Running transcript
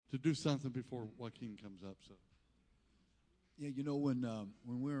to do something before Joaquin comes up. So. Yeah, you know, when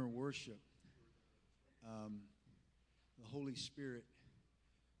we were in worship, the Holy Spirit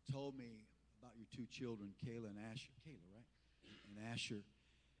told me about your two children, Kayla and Asher. Kayla, right? And Asher.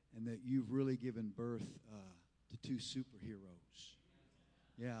 And that you've really given birth to two superheroes.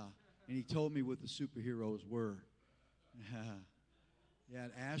 Yeah. And he told me what the superheroes were. Yeah,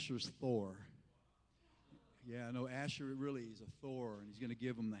 and Asher's Thor. Yeah, no, Asher really is a Thor, and he's going to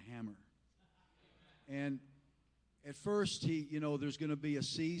give him the hammer. And at first, there's going to be a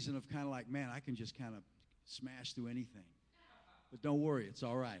season of kind of like, man, I can just kind of smash through anything. But don't worry, it's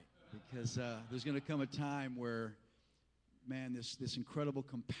all right. Because there's going to come a time where, man, this incredible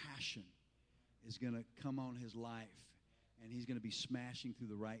compassion is going to come on his life. And he's going to be smashing through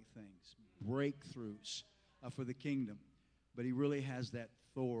the right things, breakthroughs for the kingdom. But he really has that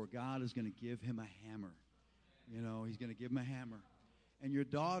Thor. God is going to give him a hammer. You know, he's going to give him a hammer. And your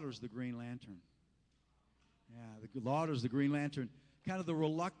daughter's the Green Lantern. Yeah, the daughter's the Green Lantern. Kind of the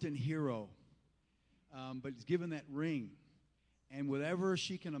reluctant hero. But he's given that ring. And whatever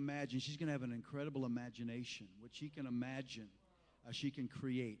she can imagine, she's going to have an incredible imagination. What she can imagine, she can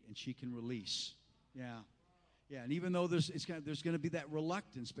create and she can release. Yeah. Yeah, and even though there's going to be that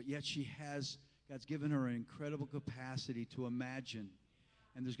reluctance, but yet God's given her an incredible capacity to imagine.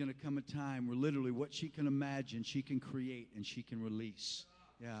 And there's going to come a time where literally what she can imagine, she can create and she can release.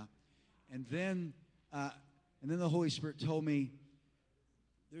 Yeah. And then the Holy Spirit told me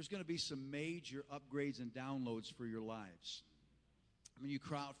there's going to be some major upgrades and downloads for your lives. I mean, you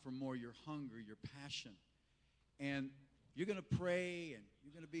cry out for more, your hunger, your passion. And you're going to pray, and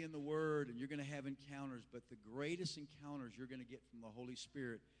you're going to be in the Word, and you're going to have encounters. But the greatest encounters you're going to get from the Holy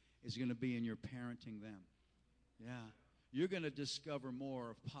Spirit is going to be in your parenting them. Yeah. You're going to discover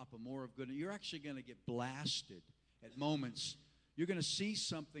more of Papa, more of goodness. You're actually going to get blasted at moments. You're going to see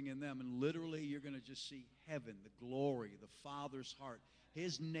something in them, and literally you're going to just see heaven, the glory, the Father's heart,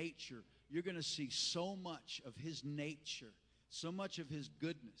 His nature. You're going to see so much of His nature, so much of His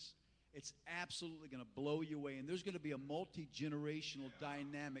goodness. It's absolutely going to blow you away. And there's going to be a multi-generational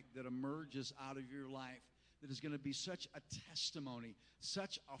dynamic that emerges out of your life that is going to be such a testimony,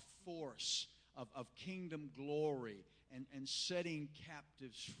 such a force of kingdom glory and setting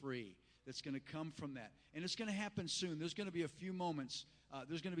captives free that's going to come from that. And it's going to happen soon. There's going to be a few moments.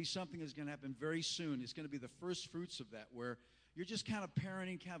 There's going to be something that's going to happen very soon. It's going to be the first fruits of that, where you're just kind of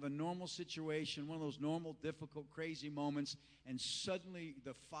parenting kind of a normal situation, one of those normal, difficult, crazy moments, and suddenly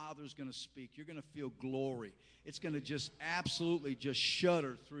the Father's going to speak. You're going to feel glory. It's going to just absolutely just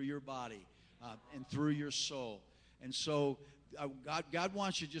shudder through your body and through your soul. And so God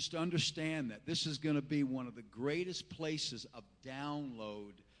wants you just to understand that this is going to be one of the greatest places of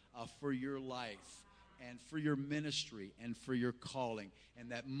download for your life and for your ministry and for your calling.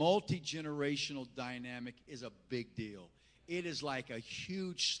 And that multi-generational dynamic is a big deal. It is like a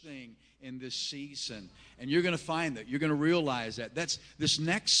huge thing in this season. And you're going to find that. You're going to realize that. This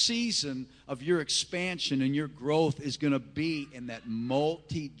next season of your expansion and your growth is going to be in that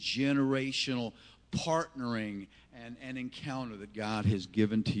multi-generational partnering and encounter that God has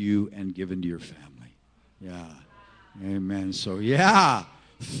given to you and given to your family. Yeah. Amen. So, yeah.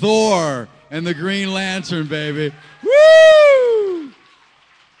 Thor and the Green Lantern, baby. Woo! Yeah.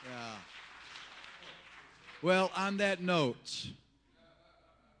 Well, on that note,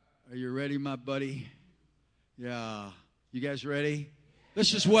 are you ready, my buddy? Yeah. You guys ready? Let's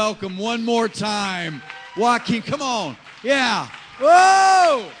just welcome one more time Joaquin. Come on. Yeah.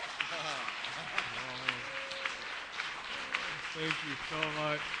 Whoa! Thank you so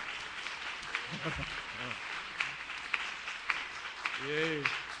much. Yay.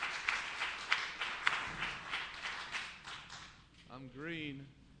 I'm green.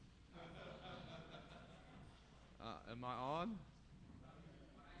 Am I on?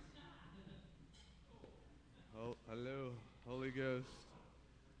 Oh, hello, Holy Ghost.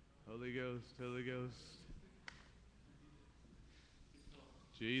 Holy Ghost, Holy Ghost.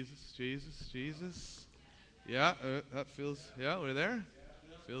 Jesus, Jesus, Jesus. Yeah, that feels, yeah, we're there.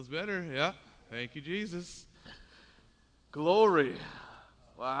 Feels better, yeah. Thank you, Jesus. Glory.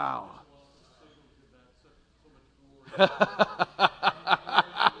 Wow. It's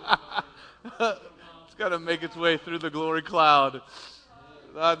got to make its way through the glory cloud.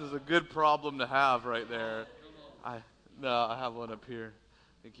 That is a good problem to have right there. I have one up here.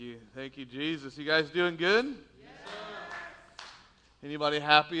 Thank you, Jesus. You guys doing good? Yes. Anybody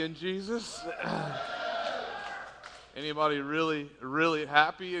happy in Jesus? Anybody really, really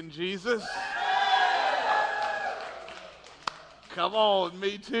happy in Jesus? Come on,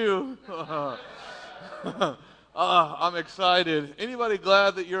 me too. I'm excited. Anybody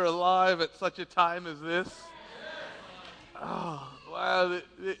glad that you're alive at such a time as this? Oh, wow,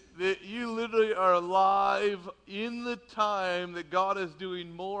 that you literally are alive in the time that God is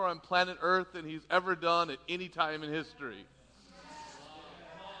doing more on planet Earth than he's ever done at any time in history.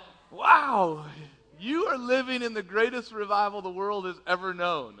 Wow, you are living in the greatest revival the world has ever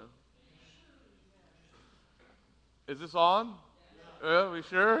known. Is this on? Are we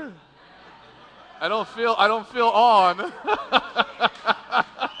sure? I don't feel on.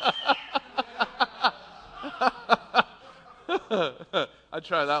 I'd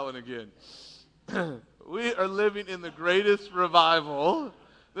try that one again. We are living in the greatest revival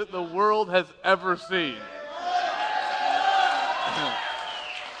that the world has ever seen.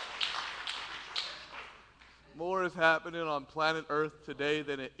 More is happening on planet Earth today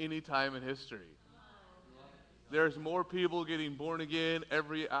than at any time in history. There's more people getting born again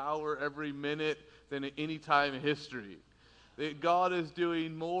every hour, every minute than at any time in history. That God is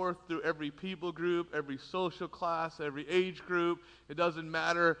doing more through every people group, every social class, every age group. It doesn't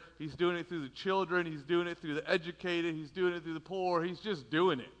matter. He's doing it through the children. He's doing it through the educated. He's doing it through the poor. He's just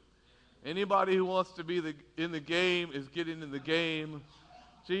doing it. Anybody who wants to be in the game is getting in the game.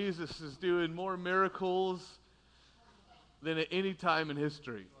 Jesus is doing more miracles than at any time in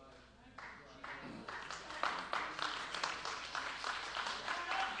history.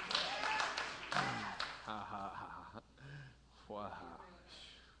 Wow.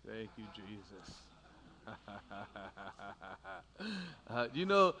 Thank you, Jesus. You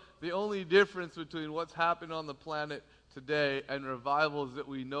know, the only difference between what's happened on the planet today and revivals that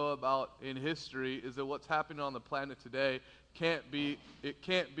we know about in history is that what's happening on the planet today can't be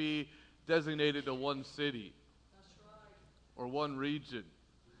designated to one city or one region.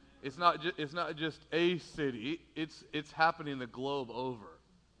 It's not just a city. It's happening the globe over.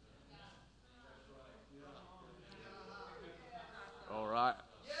 All right.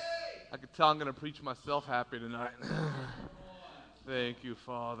 I can tell I'm going to preach myself happy tonight. Thank you,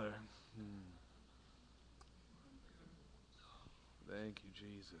 Father. Thank you,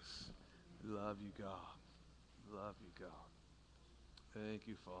 Jesus. Love you, God. Love you, God. Thank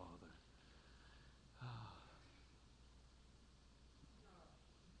you, Father.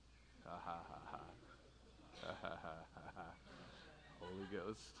 Holy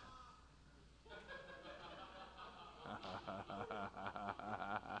Ghost.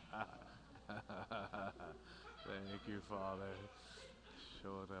 Thank you, Father.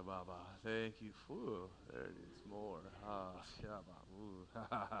 Shora Baba. Thank you. Ooh, there it is. More.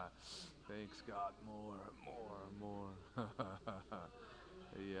 Thanks, God. More.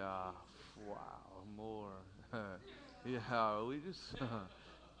 Yeah. Wow. More. Yeah.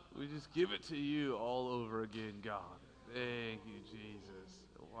 We just give it to you all over again, God. Thank you, Jesus.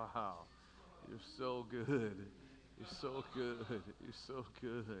 Wow. You're so good. You're so good. You're so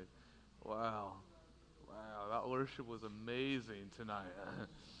good. Wow. Wow. That worship was amazing tonight.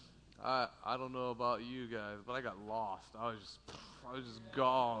 I don't know about you guys, but I got lost. I was just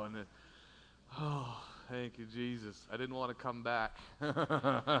gone. Oh, thank you, Jesus. I didn't want to come back.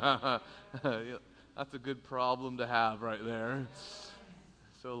 That's a good problem to have right there.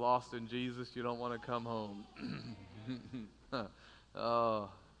 So lost in Jesus, you don't want to come home. Oh,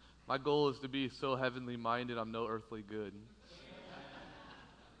 my goal is to be so heavenly minded, I'm no earthly good.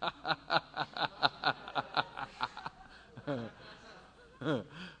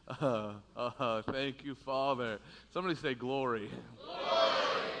 Thank you, Father. Somebody say glory. Glory.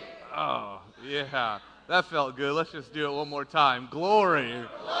 Oh, yeah. That felt good. Let's just do it one more time. Glory.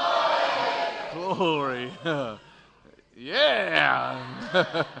 Glory. Glory.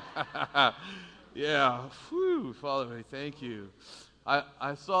 Yeah. Yeah. Whew. Father, I thank you.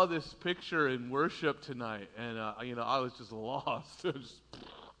 I saw this picture in worship tonight, and I was just lost, just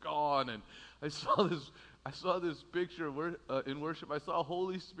gone. And I saw this picture in worship. I saw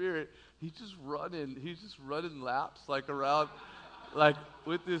Holy Spirit. He's just running laps around,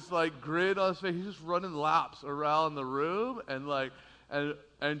 with this grin on his face. He's just running laps around the room, and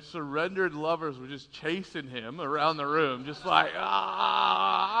surrendered lovers were just chasing him around the room, just and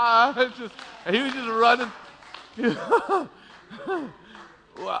he was just running.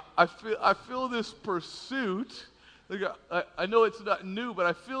 Well, I feel this pursuit. I know it's not new, but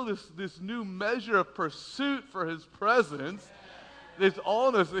I feel this new measure of pursuit for his presence that's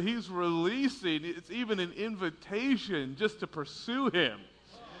on us, that he's releasing. It's even an invitation just to pursue him.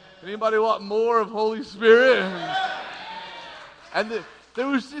 Anybody want more of Holy Spirit? And there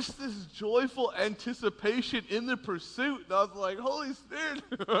was just this joyful anticipation in the pursuit. And I was like, Holy Spirit,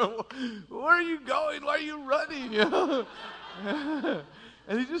 where are you going? Why are you running?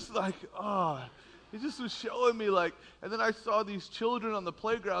 And he's just He just was showing me like, and then I saw these children on the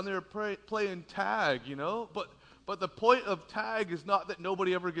playground. They were playing tag, you know. But the point of tag is not that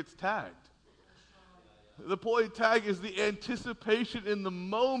nobody ever gets tagged. The point of tag is the anticipation in the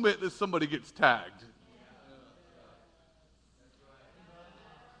moment that somebody gets tagged.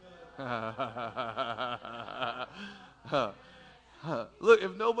 Look,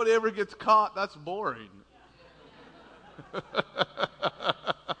 if nobody ever gets caught, that's boring.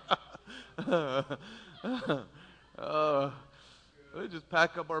 We just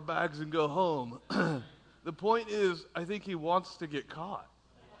pack up our bags and go home. The point is, I think he wants to get caught.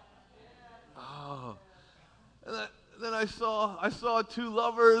 Oh, and then I saw two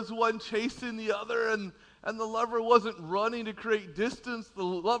lovers, one chasing the other, and the lover wasn't running to create distance. The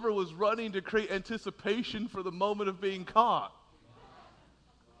lover was running to create anticipation for the moment of being caught.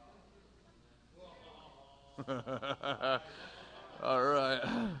 All right.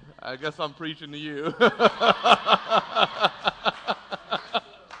 I guess I'm preaching to you.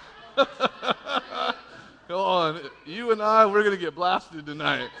 Come on. You and I, we're going to get blasted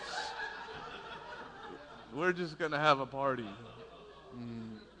tonight. We're just going to have a party.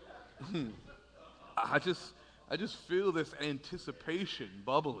 I just feel this anticipation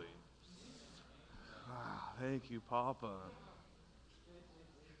bubbling. Thank you, Papa.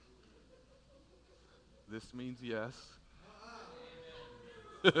 This means yes.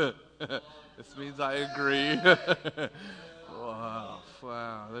 This means I agree. Wow.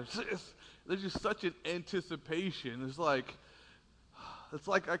 There's just such an anticipation. It's like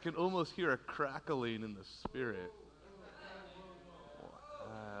I can almost hear a crackling in the spirit.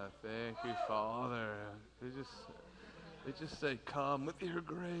 Thank you, Father. They just say, come with your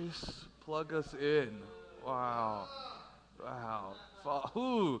grace, plug us in. Wow.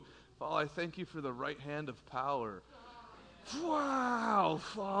 Father, I thank you for the right hand of power. Wow,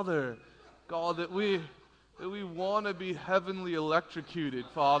 Father, God, that we want to be heavenly electrocuted,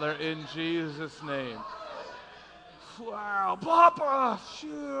 Father, in Jesus' name. Wow, Papa,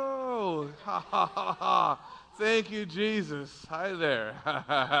 shoo, ha ha ha ha. Thank you, Jesus. Hi there.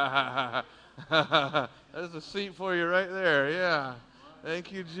 There's a seat for you right there. Yeah.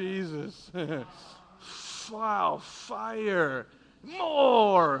 Thank you, Jesus. Wow, fire.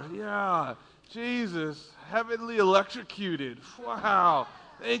 More. Yeah. Jesus, heavenly electrocuted. Wow.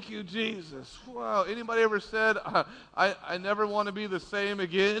 Thank you, Jesus. Wow. Anybody ever said, I never want to be the same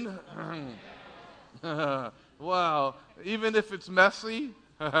again? Wow. Even if it's messy?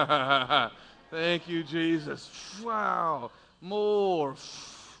 Thank you, Jesus. Wow. More.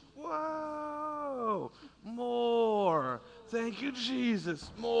 Wow. More. Thank you,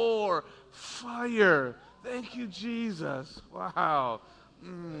 Jesus. More. Fire. Thank you, Jesus. Wow.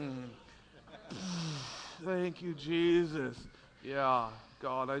 Thank you, Jesus. Yeah,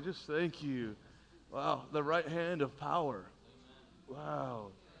 God, I just thank you. Wow, the right hand of power.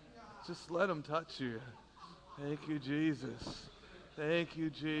 Wow. Just let him touch you. Thank you, Jesus. Thank you,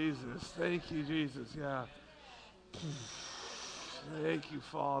 Jesus. Thank you, Jesus. Yeah. Thank you,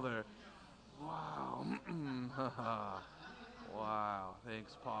 Father. Wow. Wow.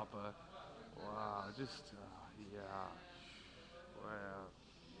 Thanks, Papa. Wow. Just, yeah. Wow.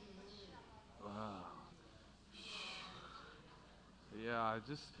 Wow. Yeah,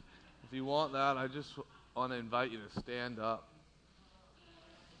 if you want that, I just want to invite you to stand up.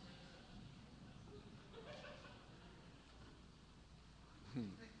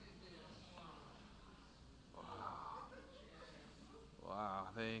 Wow,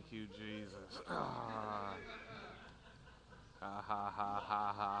 thank you, Jesus. Ha ha ha ha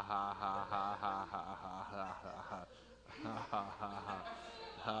ha ha ha ha ha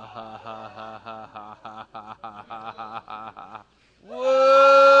ha ha. Whoa!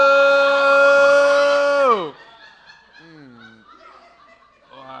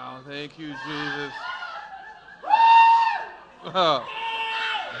 Wow, thank you, Jesus. Oh.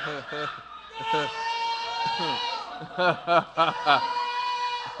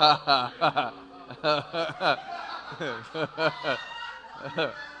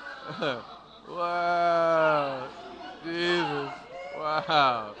 Wow, Jesus,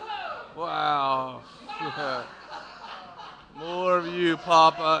 wow. More of you,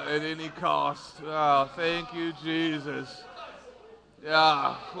 Papa, at any cost. Wow, thank you, Jesus.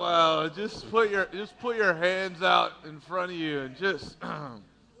 Yeah, wow. Just put your hands out in front of you and just.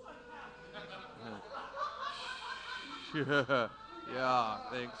 Yeah,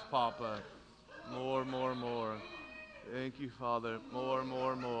 thanks, Papa. More. Thank you, Father. More.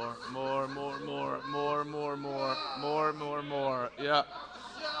 Yeah.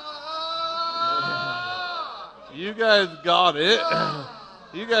 You guys got it.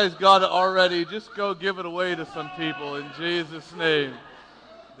 You guys got it already. Just go give it away to some people in Jesus' name.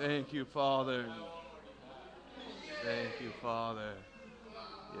 Thank you, Father. Thank you, Father.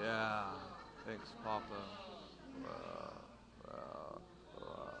 Yeah. Thanks, Papa.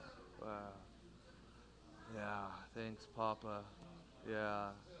 Wow. Yeah. Thanks, Papa. Yeah.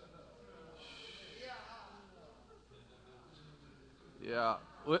 Yeah.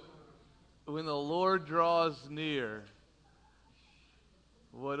 When the Lord draws near,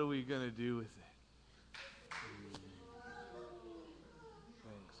 what are we going to do with it?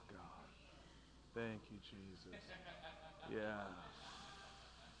 Thanks, God. Thank you, Jesus. Yeah.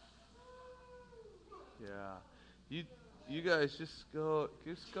 Yeah. You guys just go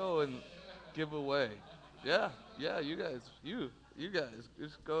and give away. Yeah. You guys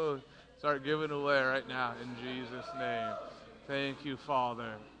just go start giving away right now in Jesus' name. Thank you,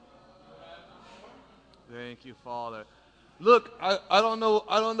 Father. Thank you, Father. Look, I don't know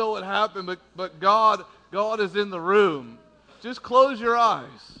what happened, but God is in the room. Just close your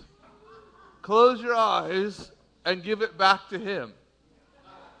eyes. Close your eyes and give it back to Him.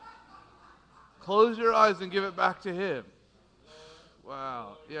 Close your eyes and give it back to Him.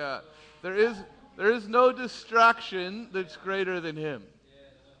 Wow. Yeah. There is no distraction that's greater than Him.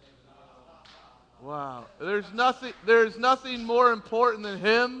 Wow. There's nothing more important than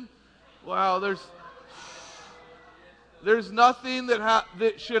Him. Wow. There's nothing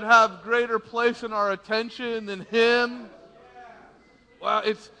that should have greater place in our attention than Him. Wow.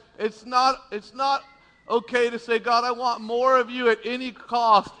 It's not okay to say, God, I want more of you at any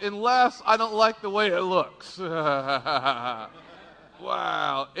cost, unless I don't like the way it looks. Wow.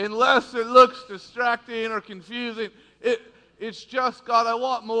 Unless it looks distracting or confusing, it's just, God, I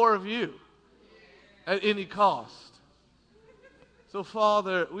want more of you at any cost. So,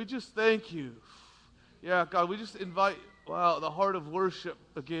 Father, we just thank you. Yeah, God, we just invite, the heart of worship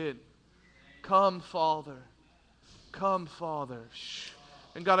again. Come, Father. Come, Father. Shh.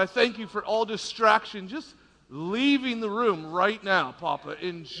 And God, I thank you for all distraction just leaving the room right now, Papa,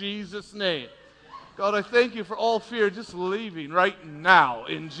 in Jesus' name. God, I thank you for all fear just leaving right now,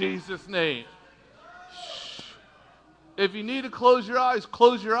 in Jesus' name. Shh. If you need to close your eyes,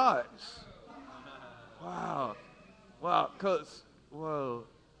 close your eyes. Wow. Because, the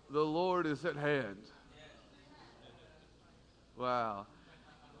Lord is at hand. Wow.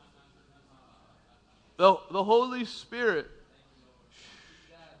 The Holy Spirit.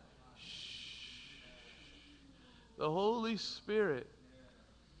 The Holy Spirit.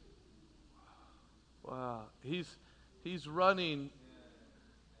 Wow. He's running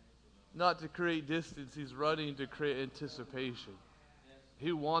not to create distance. He's running to create anticipation.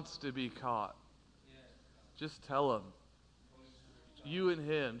 He wants to be caught. Just tell Him. You and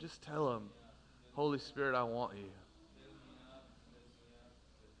Him. Just tell Him, Holy Spirit, I want you.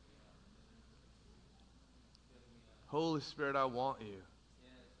 Holy Spirit, I want you.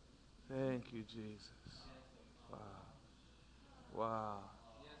 Thank you, Jesus. Wow.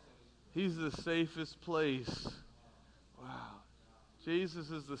 He's the safest place. Wow. Jesus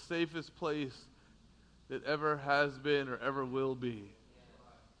is the safest place that ever has been or ever will be.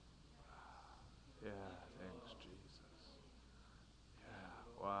 Yeah, thanks, Jesus.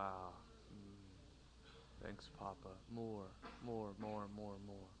 Yeah, wow. Thanks, Papa. More.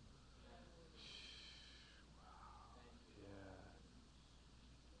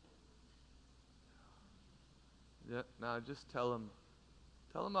 Yeah, now just tell Him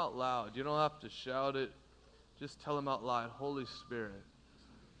out loud. You don't have to shout it. Just tell Him out loud, Holy Spirit,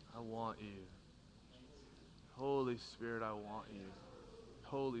 I want you. Holy Spirit, I want you.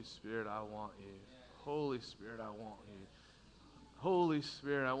 Holy Spirit, I want you. Holy Spirit, I want you. Holy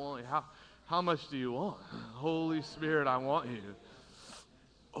Spirit, I want you. How much do you want? Holy Spirit, I want you.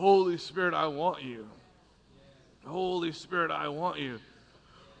 Holy Spirit, I want you. Holy Spirit, I want you.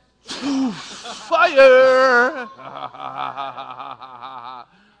 Fire!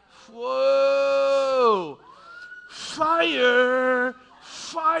 Whoa! Fire!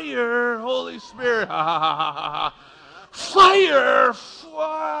 Holy Spirit! Fire!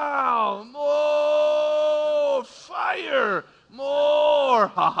 Wow! More fire!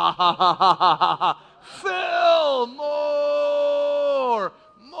 More! Fill! More!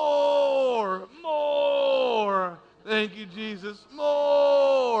 Thank you, Jesus.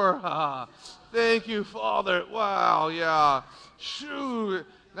 More. Thank you, Father. Wow, yeah. Shoo.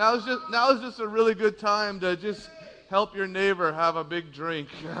 Now is just a really good time to just help your neighbor have a big drink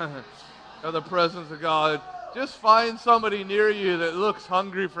of the presence of God. Just find somebody near you that looks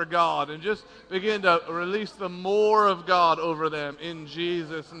hungry for God and just begin to release the more of God over them in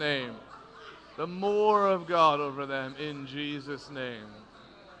Jesus' name. The more of God over them in Jesus' name.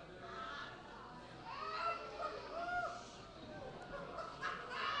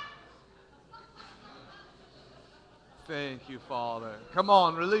 Thank you, Father. Come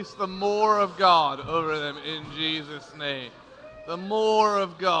on, release the more of God over them in Jesus' name. The more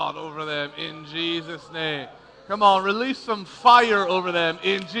of God over them in Jesus' name. Come on, release some fire over them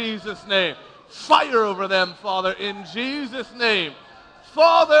in Jesus' name. Fire over them, Father, in Jesus' name.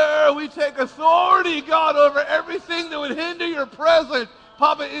 Father, we take authority, God, over everything that would hinder your presence.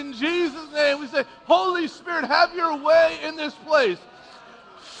 Papa, in Jesus' name, we say, Holy Spirit, have your way in this place.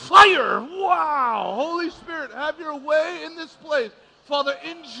 Fire! Wow! Holy Spirit, have your way in this place. Father,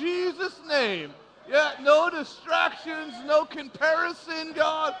 in Jesus' name. Yeah, no distractions, no comparison,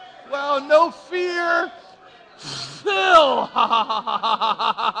 God. Well, no fear. Fill!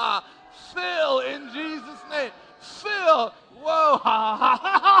 Fill in Jesus' name. Fill! Whoa!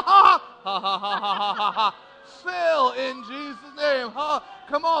 Fill in Jesus' name.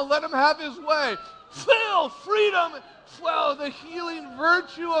 Come on, let him have his way. Fill! Freedom! Well, the healing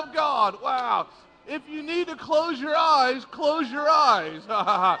virtue of God. Wow. If you need to close your eyes, close your eyes.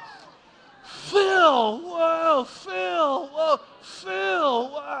 Fill! Whoa! Fill! Whoa!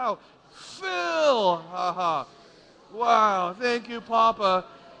 Fill! Wow! Fill! Wow. Thank you, Papa.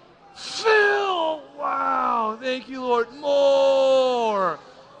 Fill! Wow. Thank you, Lord. More.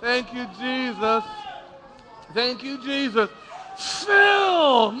 Thank you, Jesus. Thank you, Jesus.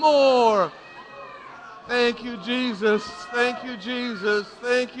 Fill! More. Thank you, Jesus. Thank you, Jesus.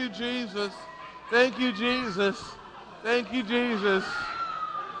 Thank you, Jesus. Thank you, Jesus. Thank you, Jesus.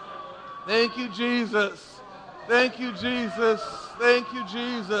 Thank you, Jesus. Thank you, Jesus. Thank you,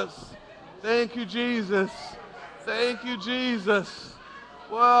 Jesus. Thank you, Jesus. Thank you, Jesus.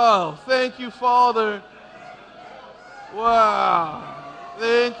 Wow. Thank you, Father. Wow.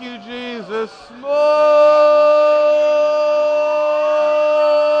 Thank you, Jesus. More.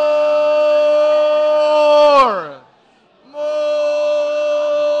 More.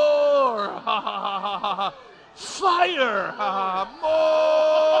 Fire. More.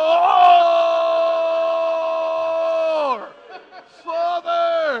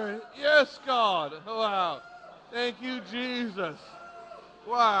 Father. Yes, God. Wow. Thank you, Jesus.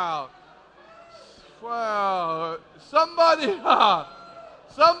 Wow. Wow. Somebody, wow.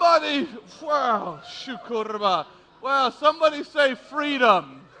 Shukurba. Wow, somebody say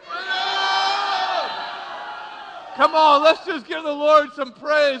freedom. Come on, let's just give the Lord some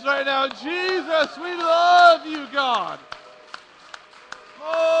praise right now. Jesus, we love you, God.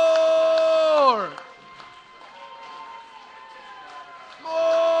 More.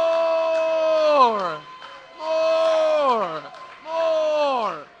 More. More.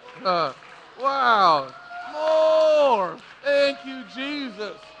 More. Wow. More. Thank you,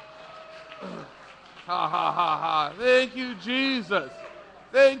 Jesus. Ha ha ha ha. Thank you, Jesus.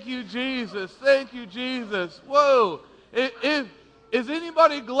 Thank you, Jesus. Thank you, Jesus. Whoa. Is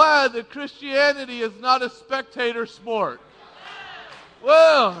anybody glad that Christianity is not a spectator sport?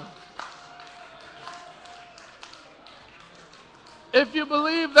 Well, if you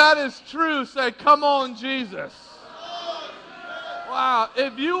believe that is true, say, come on, Jesus. Wow.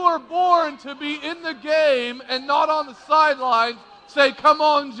 If you were born to be in the game and not on the sidelines, say, come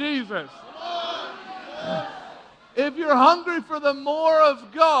on, Jesus. If you're hungry for the more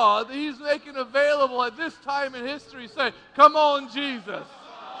of God that He's making available at this time in history, say, come on, Jesus.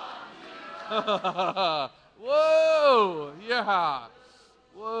 Whoa. Yeah.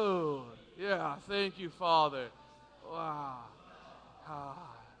 Whoa. Yeah. Thank you, Father. Wow.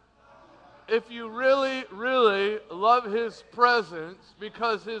 If you really, really love His presence,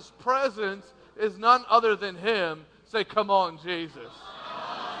 because His presence is none other than Him, say, come on, Jesus.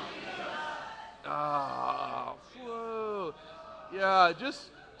 Whoa. Yeah,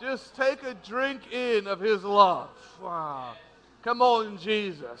 just take a drink in of His love. Wow. Come on,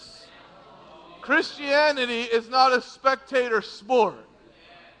 Jesus. Christianity is not a spectator sport.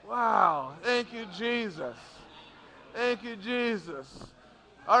 Wow. Thank you, Jesus. Thank you, Jesus.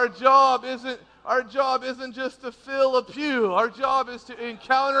 Our job isn't just to fill a pew. Our job is to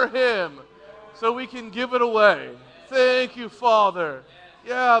encounter Him so we can give it away. Thank you, Father.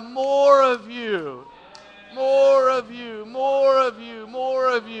 Yeah, more of you. More of you. More of you. More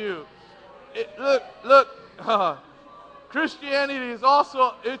of you. Look. Christianity is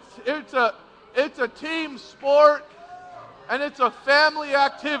also it's a team sport, and it's a family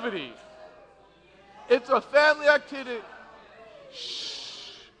activity. It's a family activity.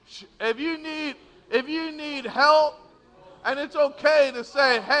 If you need help, and it's okay to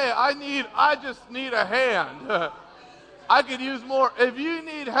say, hey, I just need a hand. I could use more. If you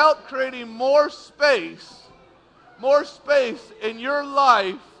need help creating more space in your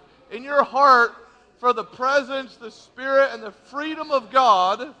life, in your heart, for the presence, the Spirit, and the freedom of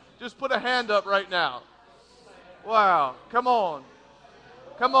God, just put a hand up right now. Wow. Come on.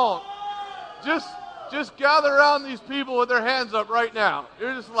 Come on. Just gather around these people with their hands up right now.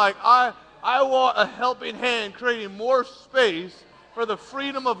 You're just like, I want a helping hand creating more space for the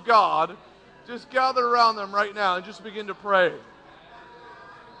freedom of God. Just gather around them right now and just begin to pray.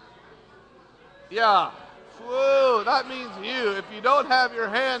 Yeah. Whoa, that means you. If you don't have your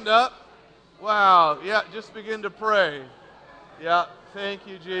hand up, wow. Yeah, just begin to pray. Yeah. Thank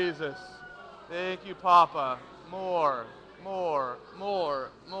you, Jesus. Thank you, Papa. More, more, more,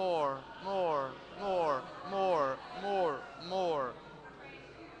 more, more, more, more, more, more.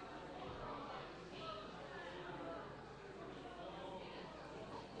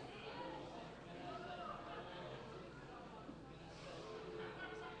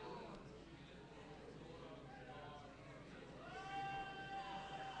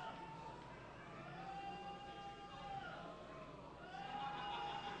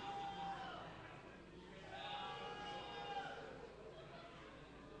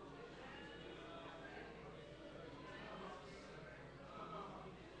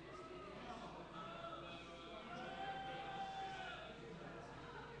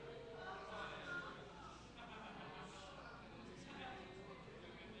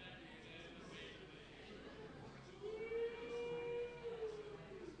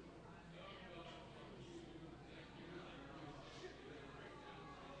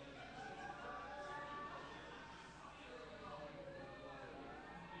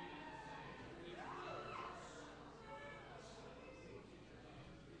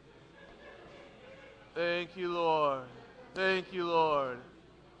 Thank you, Lord. Thank you, Lord.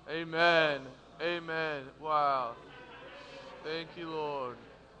 Amen. Amen. Wow. Thank you, Lord.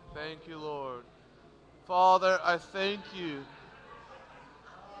 Thank you, Lord. Father, I thank you.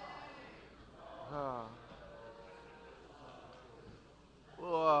 Ah.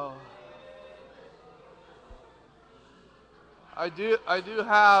 Wow. I do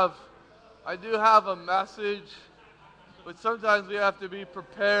have a message, but sometimes we have to be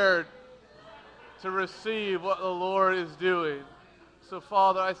prepared to receive what the Lord is doing. So,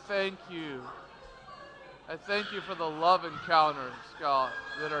 Father, I thank you. I thank you for the love encounters, God,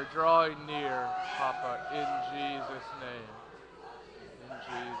 that are drawing near, Papa, in Jesus' name. In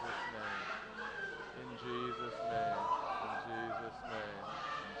Jesus' name. In Jesus' name. In Jesus' name.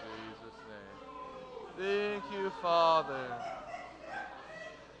 In Jesus' name. Thank you, Father.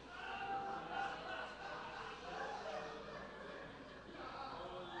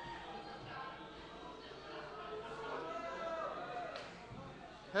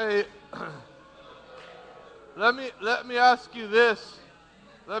 Hey, let me ask you this.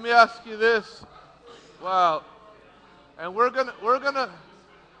 Let me ask you this. Wow. And we're gonna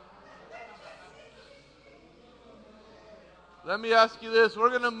let me ask you this. We're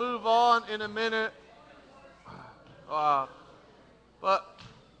gonna move on in a minute. Wow. But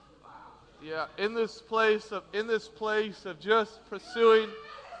yeah, in this place of just pursuing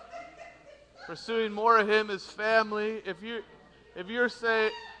more of Him as family. If you're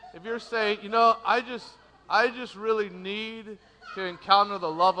saying, you know, I just really need to encounter the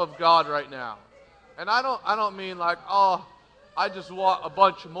love of God right now. And I don't mean like, oh, I just want a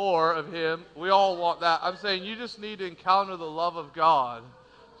bunch more of Him. We all want that. I'm saying you just need to encounter the love of God.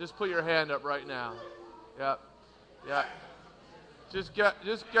 Just put your hand up right now. Yeah. Yeah. Just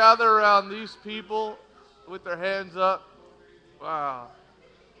gather around these people with their hands up. Wow.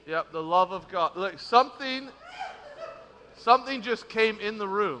 Yep, the love of God. Look, something just came in the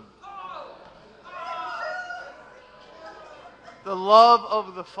room. The love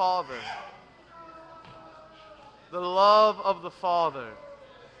of the Father. The love of the Father.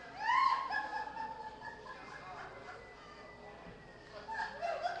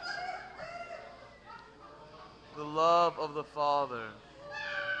 The love of the Father.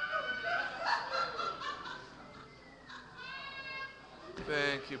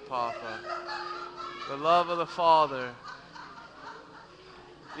 Thank you, Papa. The love of the Father.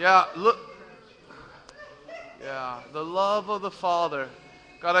 Yeah, look. Yeah, the love of the Father.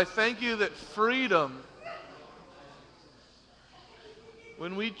 God, I thank you that freedom,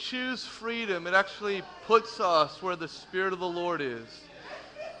 when we choose freedom, it actually puts us where the Spirit of the Lord is.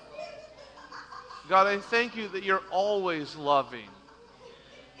 God, I thank you that you're always loving.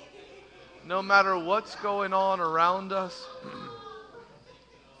 No matter what's going on around us.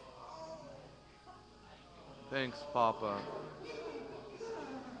 Thanks, Papa.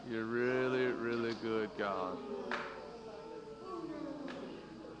 You're really, really good, God.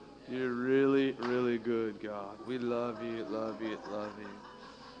 You're really, really good, God. We love you, love you, love you.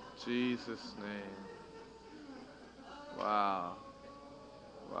 Jesus' name. Wow.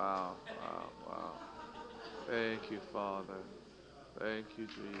 Wow, wow, wow. Thank you, Father. Thank you,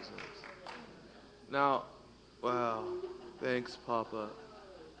 Jesus. Now, wow. Thanks, Papa.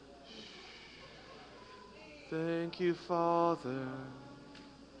 Thank you, Father.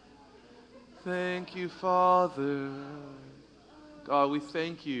 Thank you, Father. God, we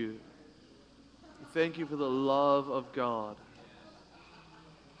thank you. We thank you for the love of God.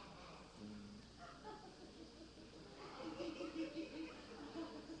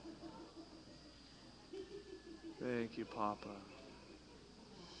 Thank you, Papa.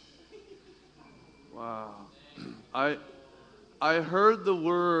 Wow. I heard the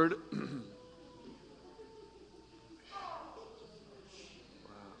word.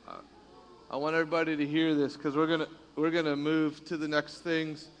 I want everybody to hear this because we're gonna move to the next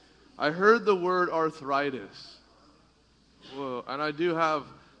things. I heard the word arthritis. Whoa! And I do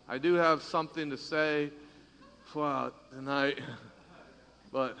have something to say tonight,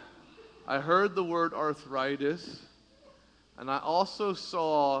 but I heard the word arthritis, and I also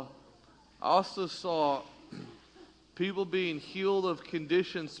saw people being healed of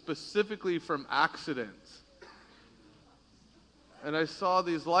conditions specifically from accidents. And I saw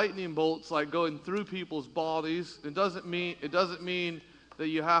these lightning bolts like going through people's bodies. It doesn't mean that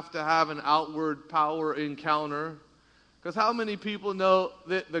you have to have an outward power encounter. Because how many people know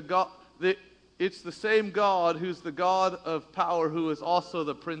that that it's the same God who's the God of power who is also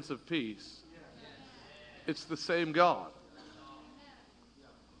the Prince of Peace? It's the same God.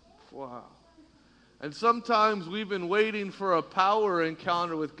 Wow. And sometimes we've been waiting for a power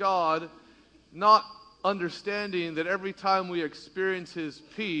encounter with God, not understanding that every time we experience His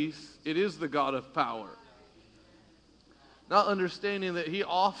peace, it is the God of power. Not understanding that He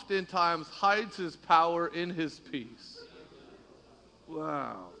oftentimes hides His power in His peace.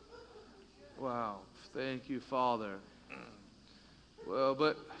 Wow. Wow. Thank you, Father. Well,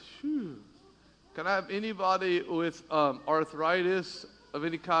 but, can I have anybody with arthritis of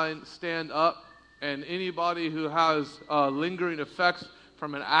any kind stand up? And anybody who has lingering effects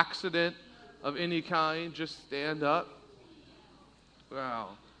from an accident of any kind, just stand up. Wow.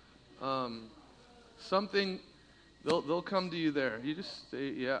 Something, they'll come to you there. You just stay,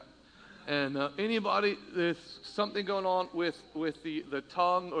 yeah. And anybody, there's something going on with the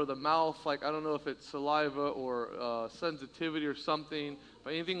tongue or the mouth, like I don't know if it's saliva or sensitivity or something,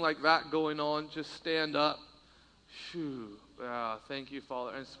 but anything like that going on, just stand up. Shoo. Thank you,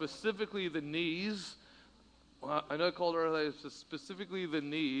 Father. And specifically the knees. Well, I know I called earlier, specifically the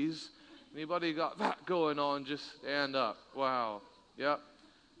knees. Anybody got that going on, just stand up. Wow. Yep.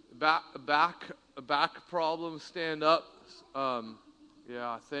 Back problems, stand up.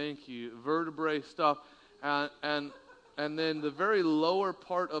 Thank you. Vertebrae stuff. And then the very lower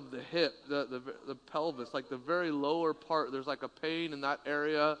part of the hip, the pelvis, like the very lower part, there's like a pain in that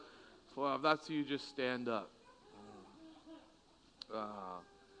area. Well, if that's you, just stand up.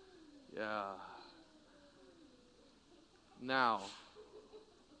 Yeah. Now.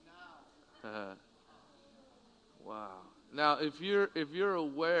 Wow. Now, if you're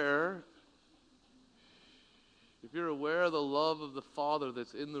aware of the love of the Father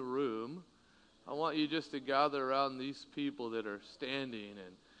that's in the room, I want you just to gather around these people that are standing,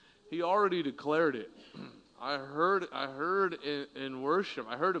 and He already declared it. I heard in worship.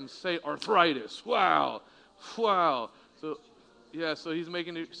 I heard Him say arthritis. Wow. So. Yeah, so He's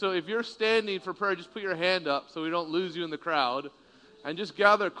making it. So if you're standing for prayer, just put your hand up so we don't lose you in the crowd. And just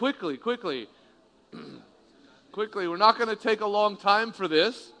gather quickly. Quickly. We're not going to take a long time for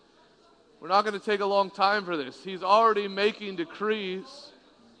this. He's already making decrees.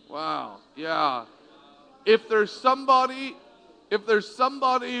 Wow. Yeah. If there's somebody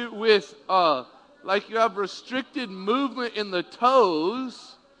with, like you have restricted movement in the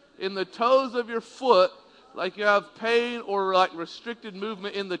toes of your foot, like you have pain or like restricted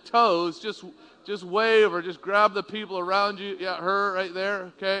movement in the toes, just wave or just grab the people around you. Yeah, her right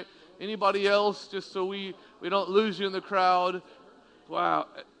there, okay? Anybody else, just so we don't lose you in the crowd. Wow,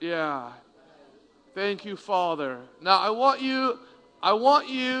 yeah. Thank you, Father. Now I want you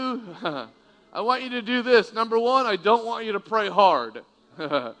to do this. Number one, I don't want you to pray hard.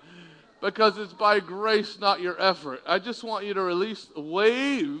 Because it's by grace, not your effort. I just want you to release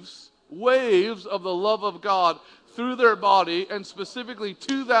waves of the love of God through their body and specifically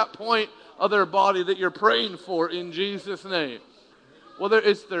to that point of their body that you're praying for in Jesus' name. Whether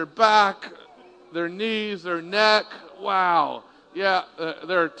it's their back, their knees, their neck, wow. Yeah,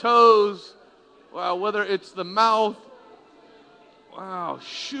 their toes, wow. Whether it's the mouth, wow.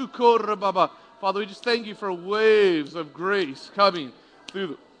 Father, we just thank you for waves of grace coming through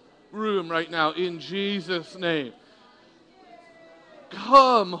the room right now in Jesus' name.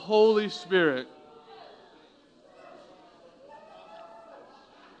 Come, Holy Spirit.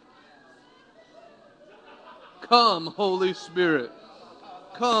 Come, Holy Spirit.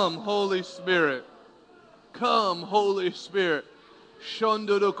 Come, Holy Spirit. Come, Holy Spirit.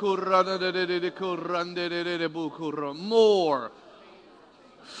 More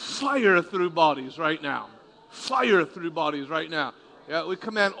fire through bodies right now. Fire through bodies right now. Yeah, we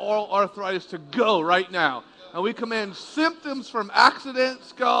command all arthritis to go right now. And we command symptoms from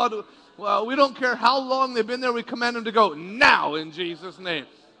accidents, God. Well, we don't care how long they've been there. We command them to go now in Jesus' name.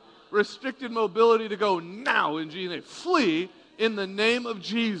 Restricted mobility to go now in Jesus' name. Flee in the name of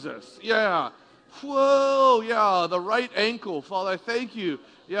Jesus. Yeah. Whoa, yeah, the right ankle. Father, I thank you.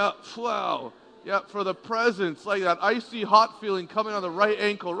 Yeah, wow. Yeah, for the presence, like that icy hot feeling coming on the right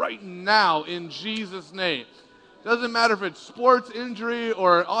ankle right now in Jesus' name. Doesn't matter if it's sports injury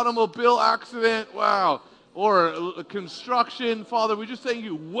or an automobile accident, wow, or construction. Father, we just thank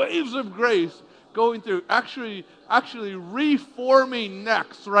you. Waves of grace going through, actually reforming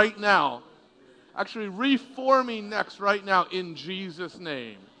necks right now. Actually reforming necks right now in Jesus'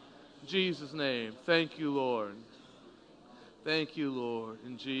 name. Jesus' name. Thank you, Lord. Thank you, Lord.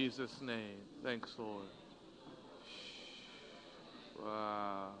 In Jesus' name. Thanks, Lord.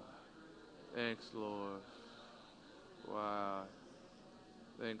 Wow. Thanks, Lord. Wow.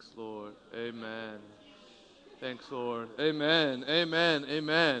 Thanks, Lord. Amen. Thanks, Lord. Amen. Amen.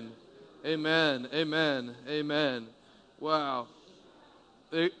 Amen. Amen. Amen. Amen. Wow.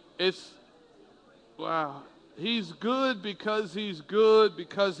 Wow. He's good because he's good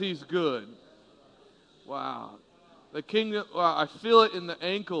because he's good. Wow. The kingdom, wow, I feel it in the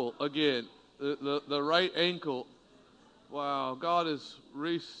ankle again. The right ankle. Wow. God is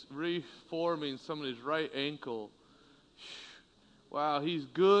reforming somebody's right ankle. Wow. He's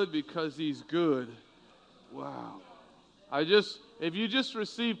good because he's good. Wow. If you just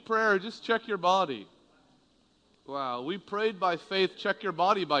received prayer, just check your body. Wow. We prayed by faith. Check your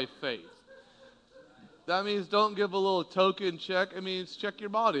body by faith. That means don't give a little token check. It means check your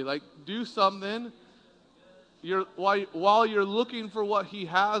body. Like, do something. While you're looking for what he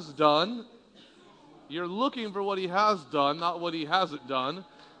has done, you're looking for what he has done, not what he hasn't done.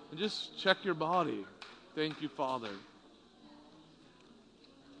 And just check your body. Thank you, Father.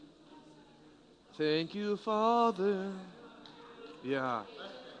 Thank you, Father. Yeah.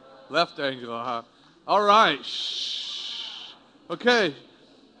 Left angle, huh? All right. Shh. Okay.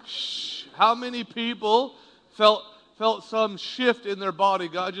 Shh. How many people felt some shift in their body?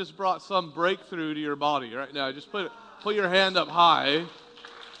 God just brought some breakthrough to your body right now. Just put your hand up high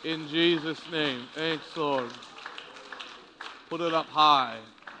in Jesus' name. Thanks, Lord. Put it up high.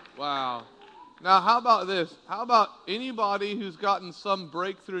 Wow. Now, how about this? How about anybody who's gotten some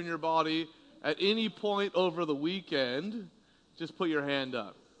breakthrough in your body at any point over the weekend? Just put your hand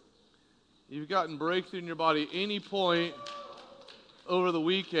up. You've gotten breakthrough in your body any point over the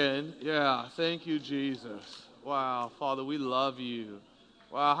weekend. Yeah, thank you, Jesus. Wow, Father, we love you.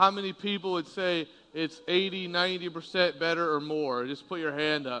 Wow, how many people would say it's 80, 90% better or more? Just put your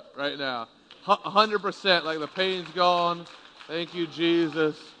hand up right now. 100%, like the pain's gone. Thank you,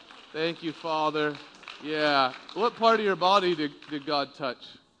 Jesus. Thank you, Father. Yeah. What part of your body did God touch?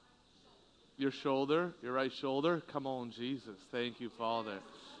 Your shoulder, your right shoulder? Come on, Jesus. Thank you, Father.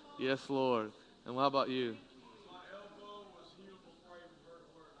 Yes, Lord. And what about you?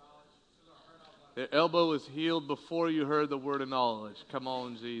 Their elbow was healed before you heard the word of knowledge. Come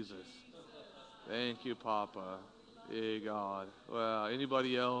on, Jesus. Thank you, Papa. Hey, God. Well,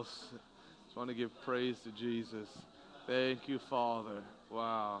 anybody else? Just want to give praise to Jesus. Thank you, Father.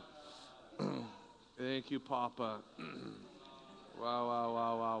 Wow. Thank you, Papa. Wow, wow,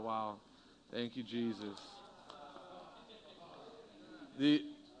 wow, wow, wow. Thank you, Jesus.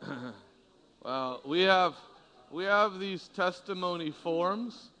 Well, we have these testimony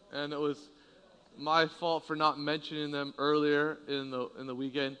forms, and it was my fault for not mentioning them earlier in the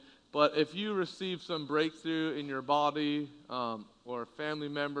weekend. But if you receive some breakthrough in your body, or a family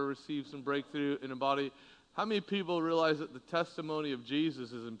member receives some breakthrough in a body, how many people realize that the testimony of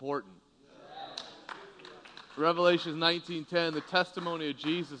Jesus is important? Revelation 19:10, the testimony of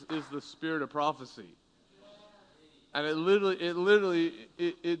Jesus is the spirit of prophecy. And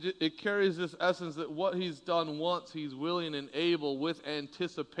it carries this essence that what he's done once, he's willing and able with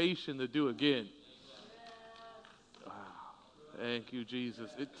anticipation to do again. Wow. Thank you, Jesus.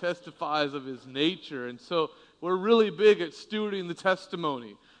 It testifies of his nature. And so we're really big at stewarding the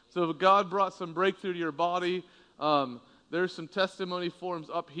testimony. So if God brought some breakthrough to your body, there's some testimony forms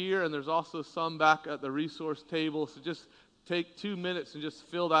up here, and there's also some back at the resource table. So just take 2 minutes and just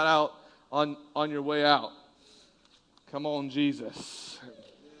fill that out on your way out. Come on, Jesus.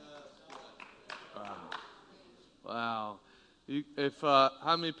 Wow. Wow.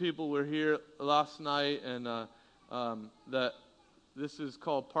 How many people were here last night and that this is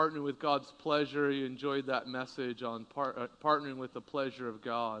called Partnering with God's Pleasure. You enjoyed that message on partnering with the pleasure of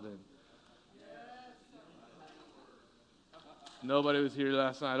God. And nobody was here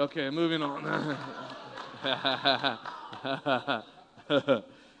last night. Okay, moving on.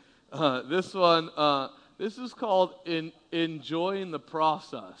 This one, this is called Enjoying the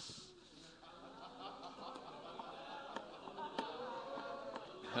Process.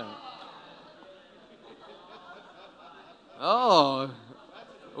 Oh,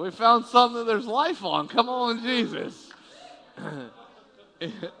 we found something that there's life on. Come on, Jesus.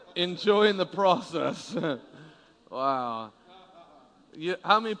 Enjoying the process. Wow.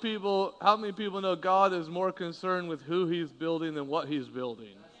 How many people know God is more concerned with who He's building than what He's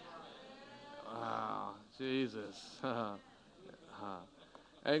building? Wow, Jesus.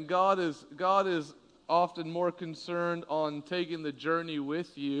 And God is often more concerned on taking the journey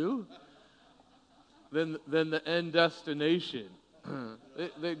with you than the end destination.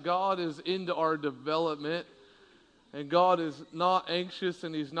 That God is into our development, and God is not anxious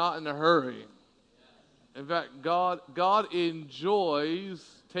and He's not in a hurry. In fact, God enjoys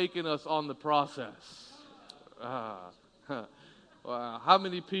taking us on the process. Wow. How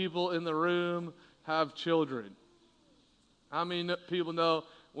many people in the room have children? How many people know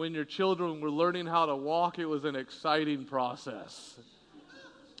when your children were learning how to walk, it was an exciting process?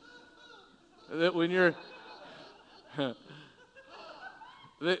 That when your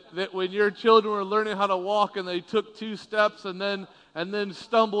children were learning how to walk and they took 2 steps and then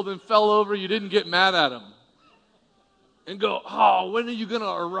stumbled and fell over, you didn't get mad at them and go, "Oh, when are you going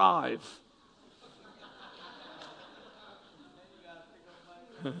to arrive?"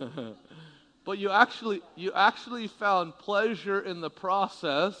 But you actually found pleasure in the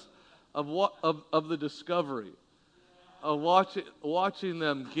process of the discovery. Of watching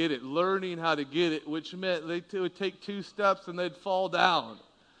them get it, learning how to get it, which meant they would take 2 steps and they'd fall down.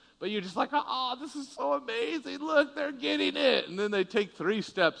 But you're just like, "Oh, this is so amazing. Look, they're getting it." And then they take 3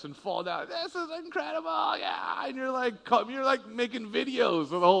 steps and fall down. "This is incredible, yeah." And you're like making videos of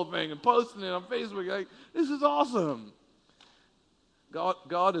the whole thing and posting it on Facebook. Like, this is awesome.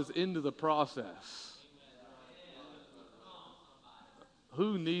 God is into the process.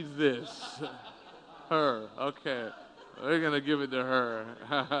 Who needs this? Her. Okay. We're going to give it to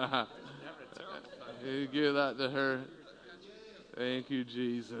her. You give that to her. Thank you,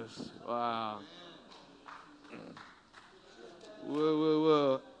 Jesus. Wow.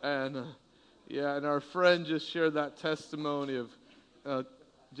 Whoa. And and our friend just shared that testimony of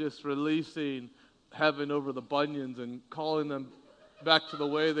just releasing heaven over the Bunyans and calling them back to the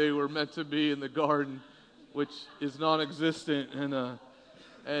way they were meant to be in the garden, which is non-existent.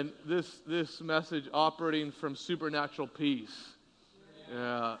 And this message operating from supernatural peace.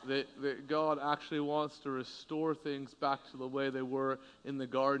 That God actually wants to restore things back to the way they were in the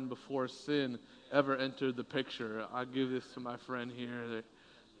garden before sin ever entered the picture. I give this to my friend here.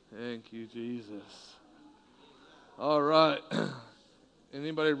 Thank you, Jesus. All right.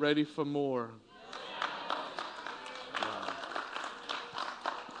 Anybody ready for more?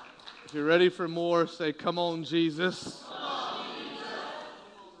 If you're ready for more, say, "Come on, Jesus."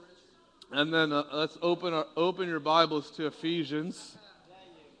 And then let's open your Bibles to Ephesians.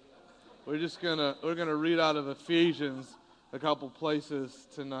 We're gonna read out of Ephesians a couple places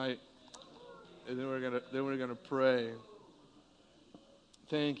tonight, and then we're gonna pray.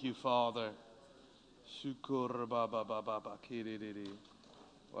 Thank you, Father.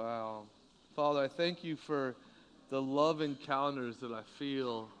 Wow, Father, I thank you for the love encounters that I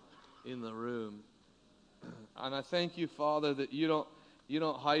feel in the room, and I thank you, Father, that you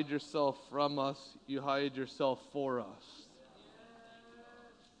don't hide yourself from us. You hide yourself for us.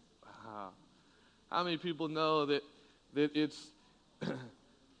 Wow. How many people know that it's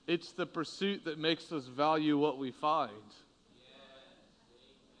it's the pursuit that makes us value what we find?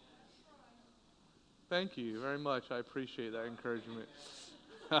 Thank you very much. I appreciate that encouragement.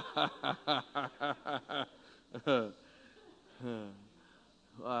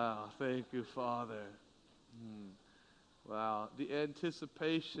 Wow. Thank you, Father. Wow, the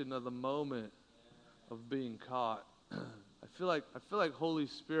anticipation of the moment of being caught. I feel like Holy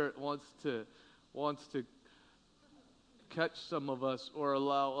Spirit wants to catch some of us or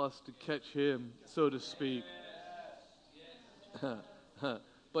allow us to catch Him, so to speak.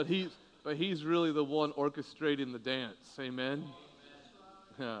 But he's really the one orchestrating the dance. Amen.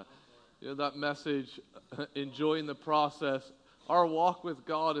 That message, enjoying the process. Our walk with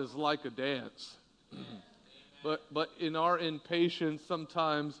God is like a dance. But in our impatience,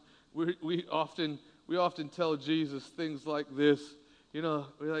 sometimes we often tell Jesus things like this: You know,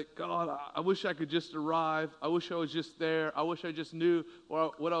 we're like, God, I wish I could just arrive. I wish I was just there. I wish I just knew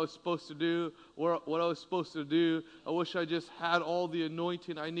what I was supposed to do, what I was supposed to do. I wish I just had all the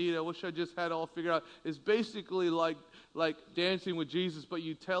anointing I need. I wish I just had it all figured out. It's basically like dancing with Jesus, but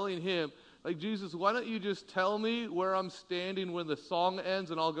you telling him, like, Jesus, why don't you just tell me where I'm standing when the song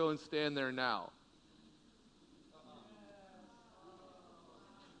ends, and I'll go and stand there now.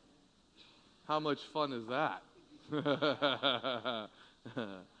 How much fun is that?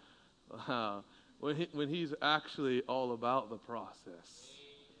 Wow. When he's actually all about the process.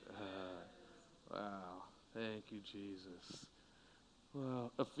 Wow. Thank you, Jesus.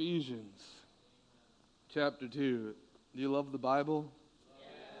 Wow. Ephesians chapter 2. Do you love the Bible? Yes.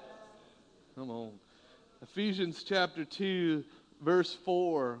 Come on. Ephesians chapter 2, verse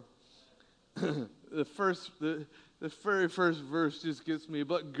 4. The very first verse just gets me.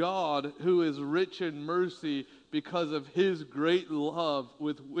 But God, who is rich in mercy because of his great love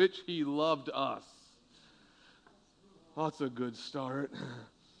with which he loved us. That's a good start.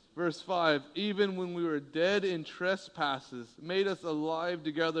 Verse 5, even when we were dead in trespasses, made us alive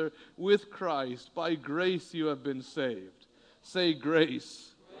together with Christ. By grace you have been saved. Say grace.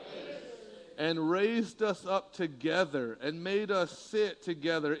 And raised us up together and made us sit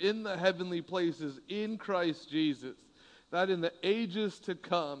together in the heavenly places in Christ Jesus, that in the ages to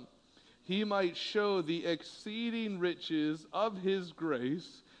come he might show the exceeding riches of his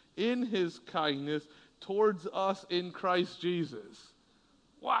grace in his kindness towards us in Christ Jesus.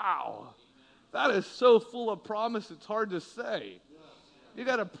 Wow. That is so full of promise, it's hard to say. You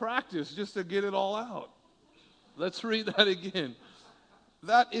got to practice just to get it all out. Let's read that again.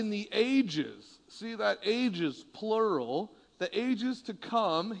 That in the ages, see that ages, plural, the ages to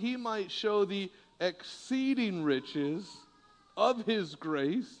come, he might show the exceeding riches of his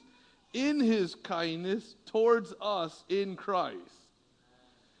grace in his kindness towards us in Christ.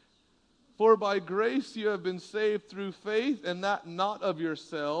 For by grace you have been saved through faith, and that not of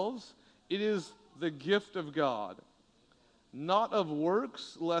yourselves. It is the gift of God, not of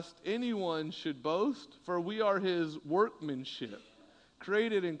works, lest anyone should boast, for we are his workmanship,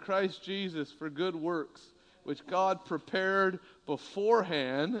 created in Christ Jesus for good works, which God prepared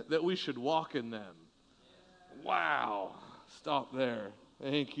beforehand that we should walk in them. Wow. Stop there.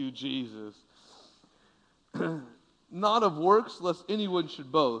 Thank you, Jesus. Not of works, lest anyone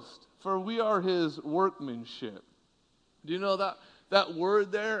should boast, for we are his workmanship. Do you know that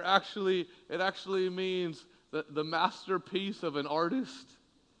word there actually means the masterpiece of an artist?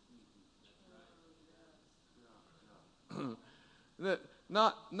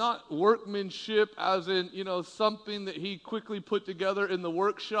 Not workmanship as in, something that he quickly put together in the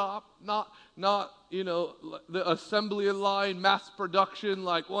workshop. Not the assembly line, mass production,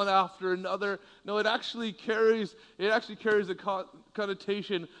 like one after another. No, it actually carries a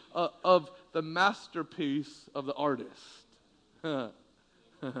connotation of the masterpiece of the artist. The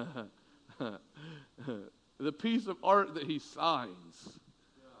piece of art that he signs.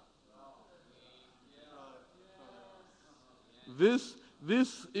 This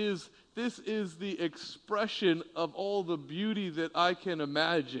is the expression of all the beauty that I can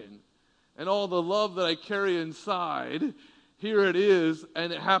imagine and all the love that I carry inside. Here it is,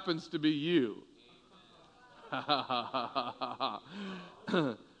 and it happens to be you.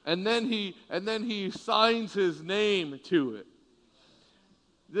 and then he signs his name to it.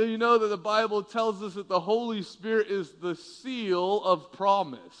 Do you know that the Bible tells us that the Holy Spirit is the seal of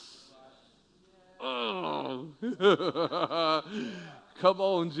promise? Oh. Come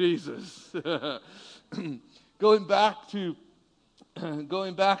on, Jesus. Going back to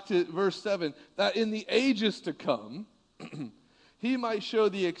verse 7, that in the ages to come, he might show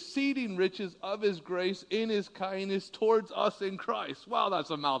the exceeding riches of his grace in his kindness towards us in Christ. Wow, that's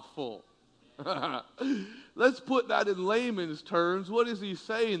a mouthful. Let's put that in layman's terms. What is he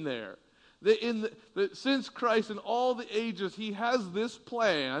saying there? That since Christ in all the ages, he has this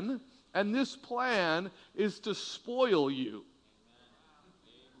plan, and this plan is to spoil you.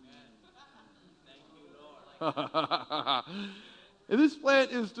 And this plan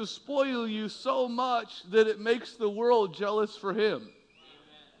is to spoil you so much that it makes the world jealous for him.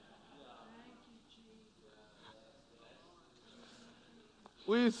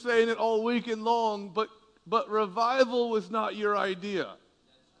 We've been saying it all weekend long, but revival was not your idea.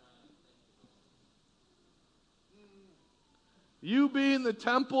 You being the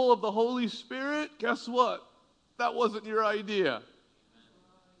temple of the Holy Spirit, guess what? That wasn't your idea.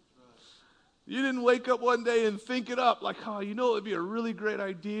 You didn't wake up one day and think it up like, it would be a really great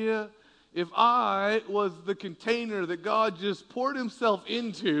idea if I was the container that God just poured himself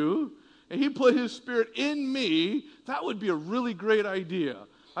into, and he put his Spirit in me, that would be a really great idea.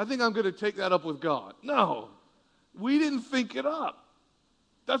 I think I'm going to take that up with God. No, we didn't think it up.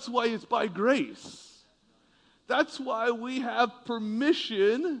 That's why it's by grace. That's why we have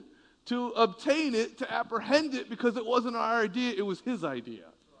permission to obtain it, to apprehend it, because it wasn't our idea, it was his idea.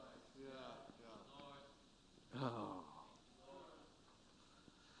 Oh.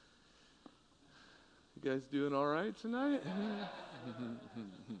 You guys doing all right tonight?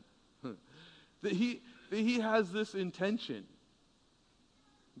 that he has this intention.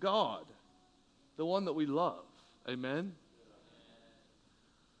 God, the one that we love. Amen?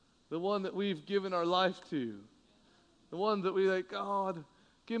 The one that we've given our life to. The one that we like, God,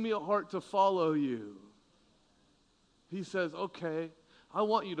 give me a heart to follow you. He says, okay, I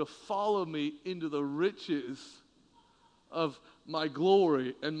want you to follow me into the riches of my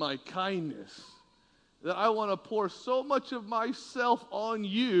glory and my kindness. That I want to pour so much of myself on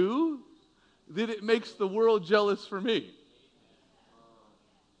you that it makes the world jealous for me.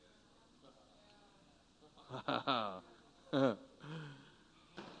 I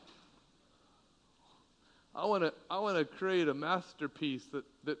want to create a masterpiece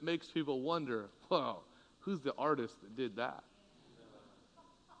that makes people wonder, wow, who's the artist that did that?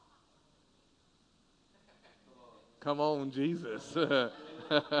 Come on, Jesus.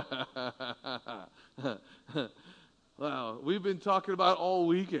 Wow, we've been talking about all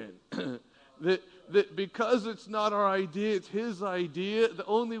weekend that because it's not our idea, it's his idea, the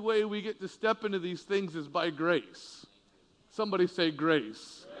only way we get to step into these things is by grace. Somebody say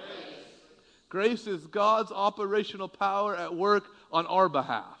grace. Grace is God's operational power at work on our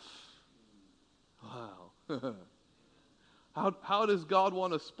behalf. Wow. How does God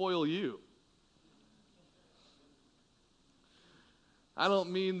want to spoil you? I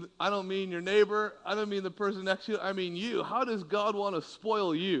don't mean your neighbor. I don't mean the person next to you. I mean you. How does God want to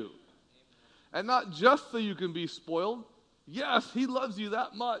spoil you? And not just so you can be spoiled. Yes, he loves you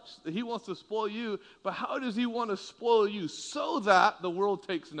that much that he wants to spoil you. But how does he want to spoil you so that the world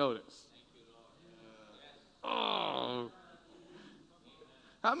takes notice? Oh.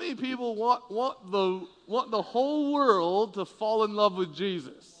 How many people want the whole world to fall in love with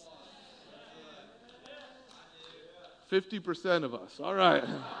Jesus? 50% of us. All right.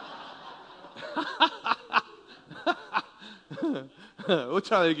 We'll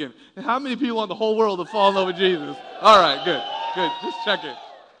try that again. How many people want the whole world to fall in love with Jesus? All right, good. Good. Just checking.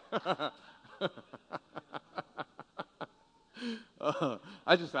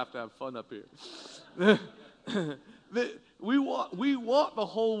 I just have to have fun up here. We want the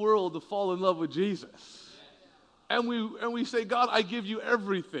whole world to fall in love with Jesus. And we say, God, I give you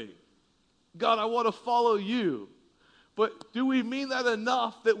everything. God, I want to follow you. But do we mean that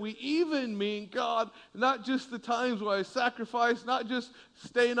enough that we even mean, God, not just the times where I sacrifice, not just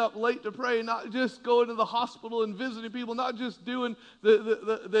staying up late to pray, not just going to the hospital and visiting people, not just doing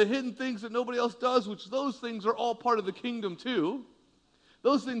the hidden things that nobody else does, which those things are all part of the kingdom too.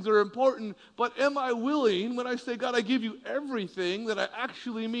 Those things are important, but am I willing, when I say, God, I give you everything, that I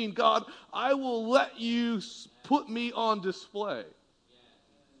actually mean, God, I will let you put me on display.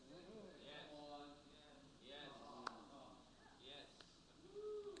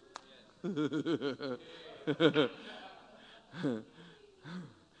 And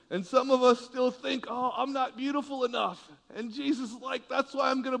some of us still think, oh, I'm not beautiful enough. And Jesus is like, that's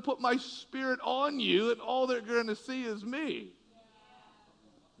why I'm going to put my Spirit on you, and all they're going to see is me.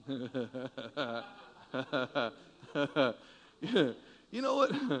 You know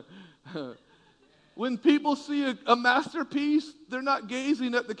what? When people see a masterpiece, they're not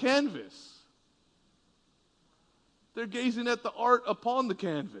gazing at the canvas. They're gazing at the art upon the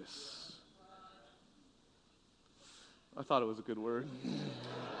canvas. I thought it was a good word.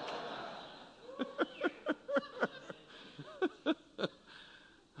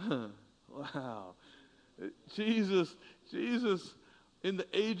 Wow. Jesus, in the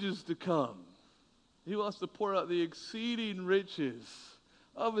ages to come, he wants to pour out the exceeding riches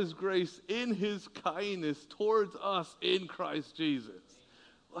of his grace in his kindness towards us in Christ Jesus.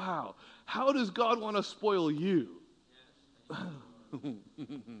 Wow. How does God want to spoil you?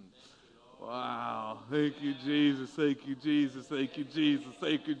 Wow. Thank you, Jesus. Thank you, Jesus. Thank you, Jesus.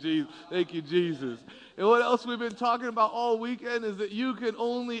 Thank you, Jesus. Thank you, Jesus. And what else we've been talking about all weekend is that you can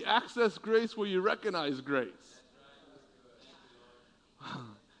only access grace where you recognize grace.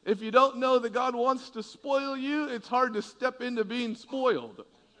 If you don't know that God wants to spoil you, it's hard to step into being spoiled.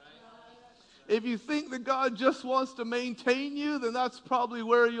 If you think that God just wants to maintain you, then that's probably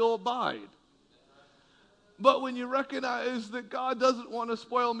where you'll abide. But when you recognize that God doesn't want to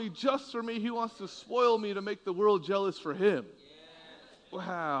spoil me just for me, he wants to spoil me to make the world jealous for him.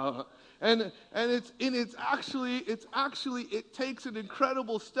 Wow. And it takes an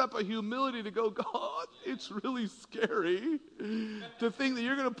incredible step of humility to go, God, it's really scary to think that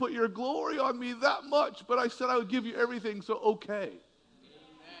you're going to put your glory on me that much, but I said I would give you everything, so okay.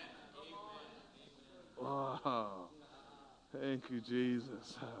 Wow. Thank you,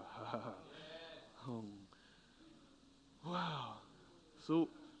 Jesus. Wow. So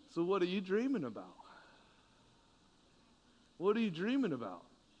what are you dreaming about? What are you dreaming about?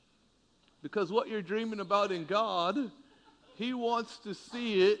 Because what you're dreaming about in God, He wants to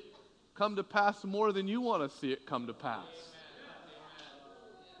see it come to pass more than you want to see it come to pass.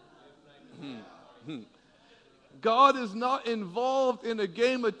 God is not involved in a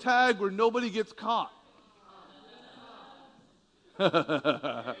game of tag where nobody gets caught.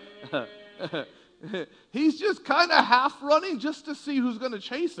 He's just kind of half running just to see who's going to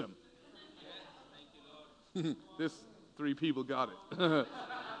chase him. This 3 people got it.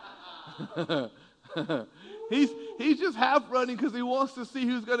 He's just half running because he wants to see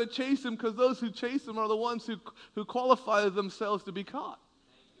who's going to chase him, because those who chase him are the ones who qualify themselves to be caught.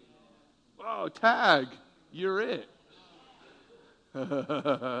 Oh, tag, you're it.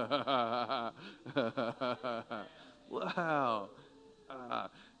 Wow.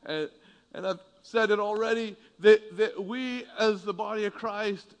 And I've said it already, that we as the body of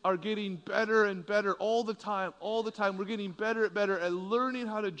Christ are getting better and better all the time. We're getting better and better at learning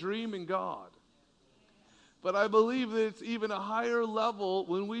how to dream in God. But I believe that it's even a higher level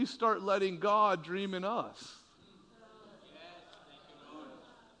when we start letting God dream in us.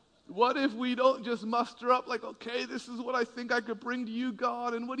 What if we don't just muster up like, okay, this is what I think I could bring to you,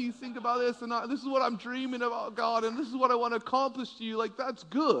 God, and what do you think about this? And this is what I'm dreaming about, God, and this is what I want to accomplish to you. Like, that's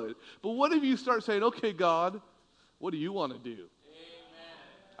good. But what if you start saying, okay, God, what do you want to do?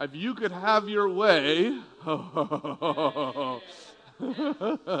 Amen. If you could have your way,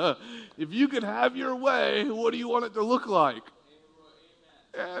 if you could have your way, what do you want it to look like?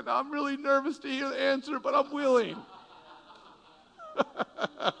 Amen. And I'm really nervous to hear the answer, but I'm willing.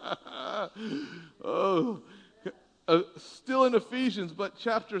 Still in Ephesians, but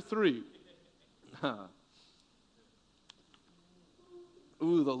chapter 3.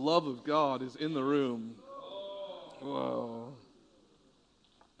 Ooh, the love of God is in the room. Whoa.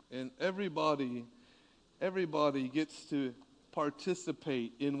 And everybody gets to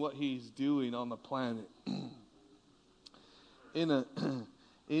participate in what He's doing on the planet. In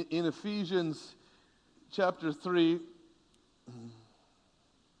Ephesians chapter 3,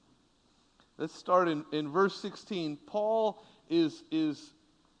 let's start in verse 16.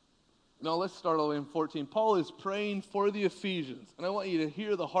 Let's start all the way in 14. Paul is praying for the Ephesians. And I want you to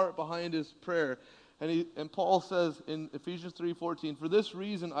hear the heart behind his prayer. And Paul says in Ephesians 3:14, "For this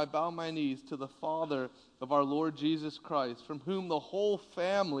reason I bow my knees to the Father of our Lord Jesus Christ, from whom the whole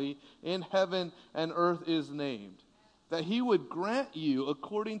family in heaven and earth is named, that He would grant you,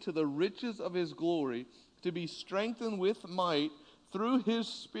 according to the riches of His glory, to be strengthened with might through His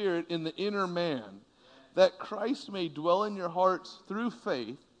Spirit in the inner man, that Christ may dwell in your hearts through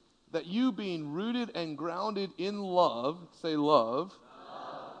faith, that you, being rooted and grounded in love," say love,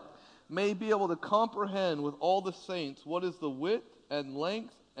 "may be able to comprehend with all the saints what is the width and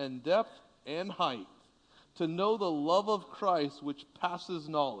length and depth and height, to know the love of Christ which passes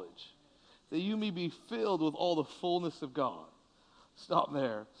knowledge, that you may be filled with all the fullness of God." Stop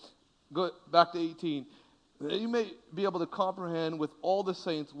there. Go back to 18. "That you may be able to comprehend with all the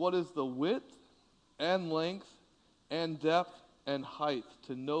saints what is the width and length and depth and height,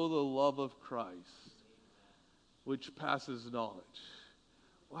 to know the love of Christ, which passes knowledge."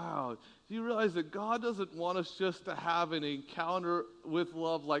 Wow. Do you realize that God doesn't want us just to have an encounter with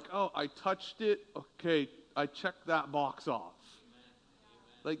love like, oh, I touched it, okay, I checked that box off.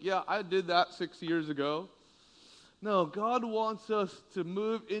 Like, yeah, I did that 6 years ago. No, God wants us to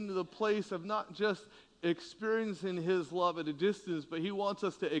move into the place of not just experiencing His love at a distance, but He wants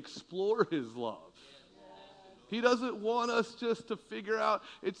us to explore His love. He doesn't want us just to figure out,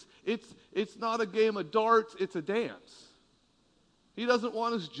 it's not a game of darts, it's a dance. He doesn't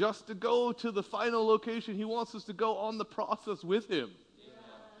want us just to go to the final location. He wants us to go on the process with Him. Yeah.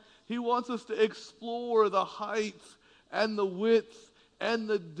 He wants us to explore the height and the width and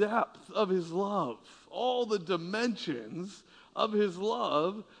the depth of His love. All the dimensions of His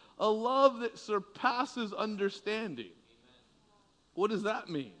love. A love that surpasses understanding. Amen. What does that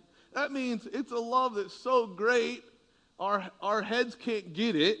mean? That means it's a love that's so great, our heads can't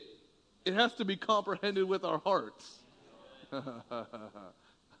get it. It has to be comprehended with our hearts.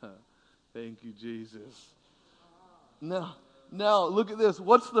 Thank you, Jesus. Now, Now, look at this.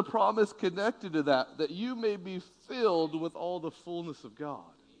 What's the promise connected to that? That you may be filled with all the fullness of God.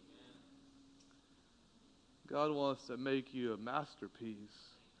 God wants to make you a masterpiece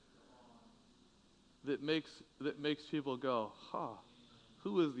that makes people go,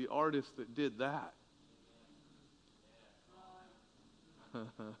 who is the artist that did that?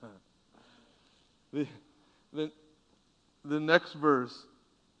 The next verse,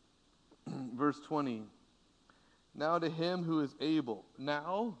 verse 20. Now to him who is able.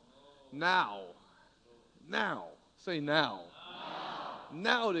 Now. Say now.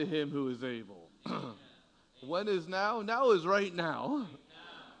 Now to him who is able. When is now? Now is right now.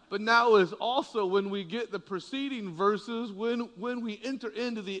 But now is also when we get the preceding verses, when we enter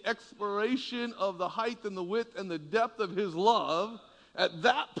into the exploration of the height and the width and the depth of his love. At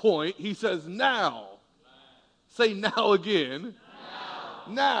that point, he says, now. Say now again.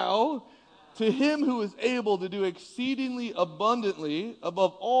 Now, to him who is able to do exceedingly abundantly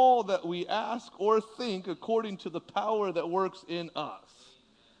above all that we ask or think according to the power that works in us.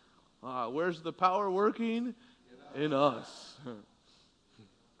 Where's the power working? In us.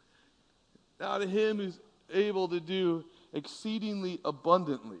 Now to him who's able to do exceedingly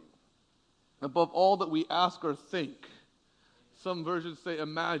abundantly above all that we ask or think. Some versions say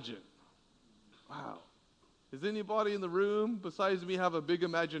imagine. Wow. Does anybody in the room besides me have a big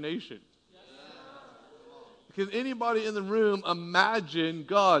imagination? Can anybody in the room imagine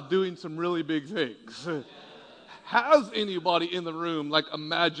God doing some really big things? Has anybody in the room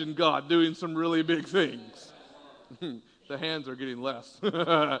imagine God doing some really big things? The hands are getting less.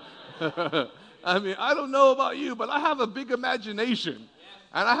 I mean, I don't know about you, but I have a big imagination.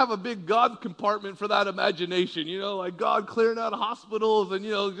 And I have a big God compartment for that imagination, like God clearing out hospitals and,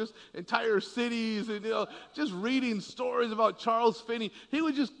 just entire cities and, just reading stories about Charles Finney. He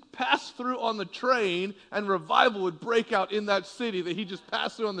would just pass through on the train and revival would break out in that city that he just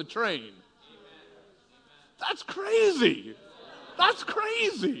passed through on the train. That's crazy. That's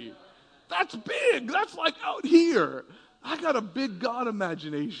crazy. That's big. That's like out here. I got a big God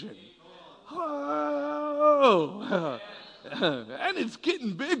imagination. Oh. And it's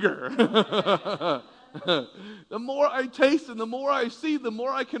getting bigger. The more I taste and the more I see, the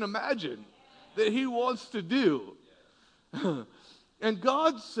more I can imagine that he wants to do. And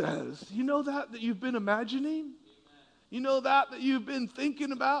God says, you know that you've been imagining? You know that you've been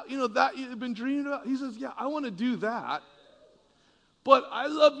thinking about? You know that you've been dreaming about? He says, yeah, I want to do that. But I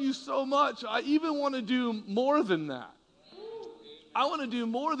love you so much, I even want to do more than that. I want to do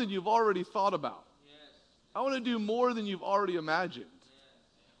more than you've already thought about. I want to do more than you've already imagined.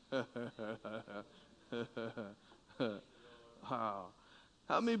 Wow.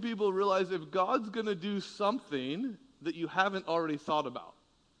 How many people realize if God's going to do something that you haven't already thought about?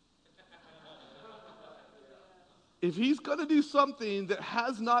 If he's going to do something that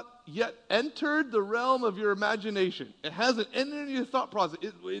has not yet entered the realm of your imagination, it hasn't entered your thought process,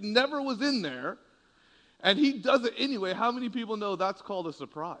 it never was in there, and he does it anyway, how many people know that's called a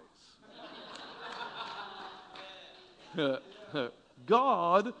surprise?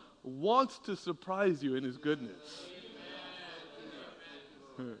 God wants to surprise you in his goodness.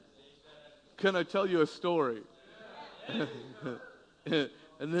 Can I tell you a story? and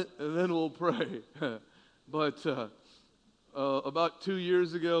then we'll pray. But about 2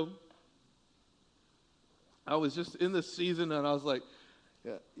 years ago, I was just in this season, and I was like,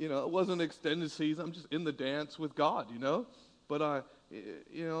 it wasn't an extended season. I'm just in the dance with God, But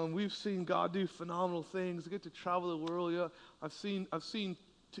and we've seen God do phenomenal things. I get to travel the world. Yeah, I've seen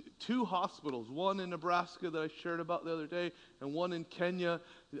two hospitals. One in Nebraska that I shared about the other day, and one in Kenya.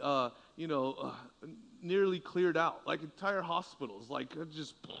 Nearly cleared out, like entire hospitals. Like it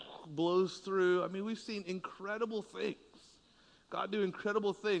just blows through. I mean, we've seen incredible things. God do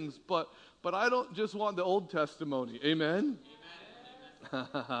incredible things. But I don't just want the old testimony. Amen.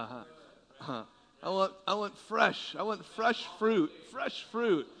 I want fresh. I want fresh fruit. Fresh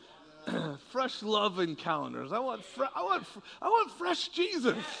fruit. Fresh love encounters. I want fresh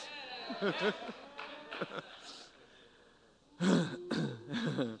Jesus.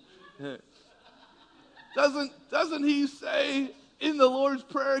 Doesn't he say in the Lord's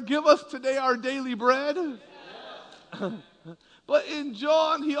Prayer, give us today our daily bread? But in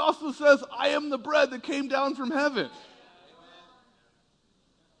John, he also says, I am the bread that came down from heaven.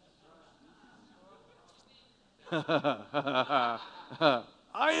 I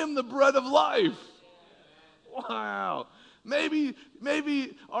am the bread of life. Wow. Maybe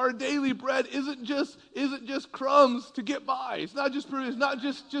our daily bread isn't just crumbs to get by. It's not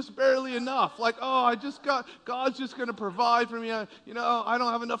just barely enough. Like, oh, God's just going to provide for me. I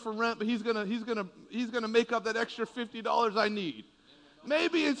don't have enough for rent, but He's gonna make up that extra $50 I need.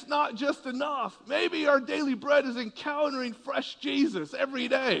 Maybe it's not just enough. Maybe our daily bread is encountering fresh Jesus every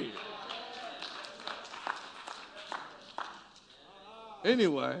day.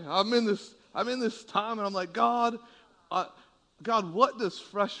 Anyway, I'm in this time, and I'm like, God, what does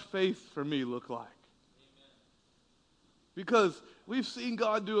fresh faith for me look like? Because we've seen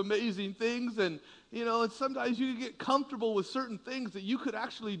God do amazing things, and and sometimes you get comfortable with certain things that you could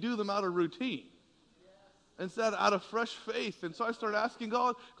actually do them out of routine instead out of fresh faith. And so I started asking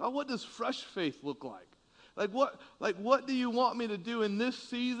God, what does fresh faith look like? What do you want me to do in this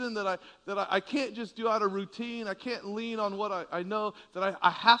season that I can't just do out of routine? I can't lean on what I know, that I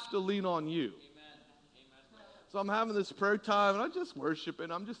have to lean on you. Amen. So I'm having this prayer time, and I'm just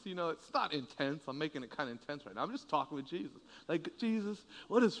worshiping. I'm just, it's not intense. I'm making it kind of intense right now. I'm just talking with Jesus. Like, Jesus,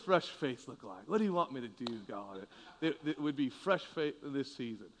 what does fresh faith look like? What do you want me to do, God? That would be fresh faith in this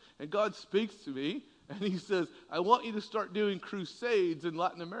season. And God speaks to me, and He says, I want you to start doing crusades in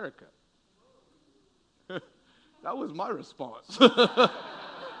Latin America. That was my response. I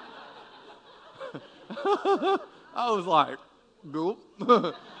was like, nope.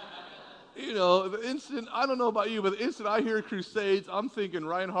 The instant, I don't know about you, but the instant I hear crusades, I'm thinking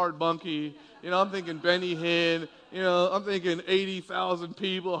Reinhard Bonnke, I'm thinking Benny Hinn, I'm thinking 80,000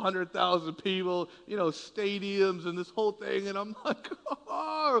 people, 100,000 people, stadiums and this whole thing, and I'm like,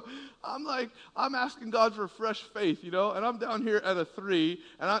 I'm asking God for fresh faith, and I'm down here at a 3,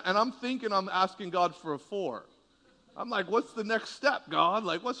 and I'm thinking I'm asking God for a 4. I'm like, what's the next step, God?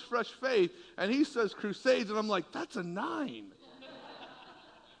 Like, what's fresh faith? And He says crusades, and I'm like, that's a 9.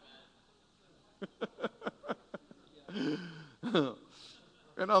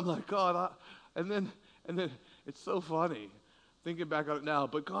 And I'm like, God, and then it's so funny thinking back on it now.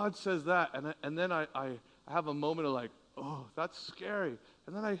 But God says that, and then I have a moment of like, oh, that's scary.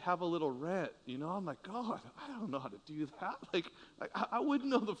 And then I have a little rant, I'm like, God, I don't know how to do that. Like I wouldn't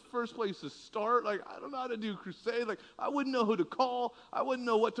know the first place to start. Like, I don't know how to do crusade. Like, I wouldn't know who to call. I wouldn't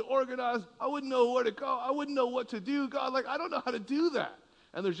know what to organize. I wouldn't know where to go. I wouldn't know what to do. God, like, I don't know how to do that.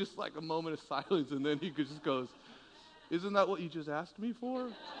 And there's just like a moment of silence, and then He just goes, isn't that what you just asked me for?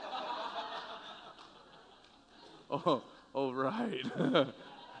 Oh, right.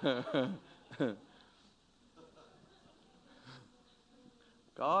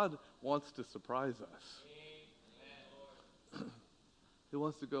 God wants to surprise us. He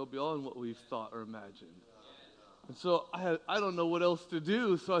wants to go beyond what we've thought or imagined. And so I don't know what else to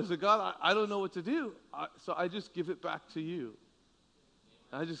do. So I said, God, I don't know what to do. So I just give it back to you.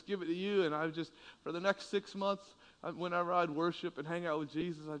 I just give it to you, and for the next 6 months, whenever I'd worship and hang out with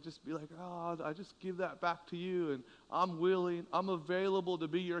Jesus, I'd just be like, God, I just give that back to you, and I'm willing, I'm available to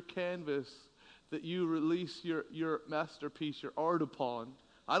be your canvas that you release your masterpiece, your art upon.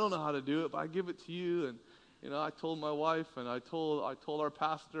 I don't know how to do it, but I give it to you. And I told my wife, and I told our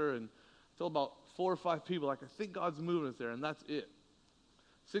pastor, and I told about 4 or 5 people, like, I think God's moving us there, and that's it.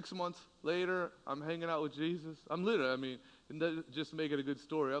 6 months later, I'm hanging out with Jesus. I'm literally, and just make it a good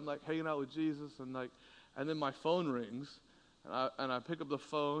story. I'm like hanging out with Jesus, and then my phone rings, and I pick up the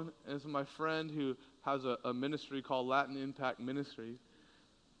phone, and it's my friend who has a ministry called Latin Impact Ministry.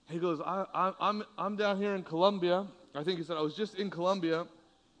 He goes, I'm down here in Colombia. I think he said I was just in Colombia,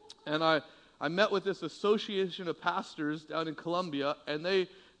 and I met with this association of pastors down in Colombia, and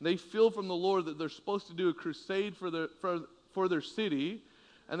they feel from the Lord that they're supposed to do a crusade for their city.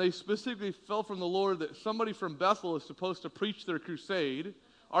 And they specifically felt from the Lord that somebody from Bethel is supposed to preach their crusade.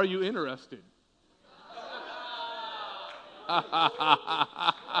 Are you interested?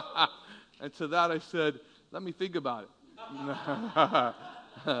 And to that I said, let me think about it.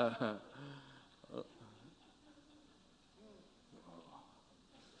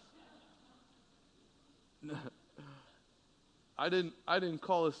 I didn't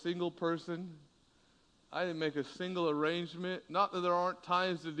call a single person. I didn't make a single arrangement. Not that there aren't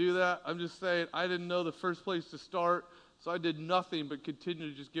times to do that. I'm just saying I didn't know the first place to start, so I did nothing but continue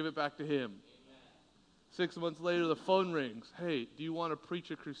to just give it back to Him. Amen. 6 months later, the phone rings. Hey, do you want to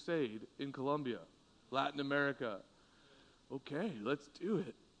preach a crusade in Colombia, Latin America? Okay, let's do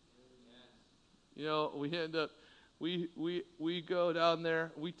it. We end up, we go down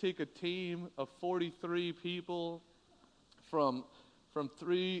there. We take a team of 43 people from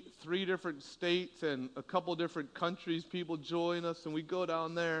three different states and a couple different countries. People join us, and we go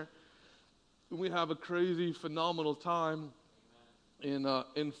down there, and we have a crazy, phenomenal time.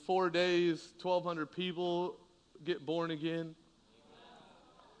 In 4 days, 1,200 people get born again?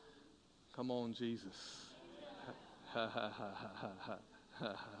 Come on, Jesus.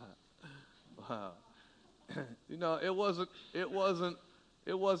 Wow. You know, it wasn't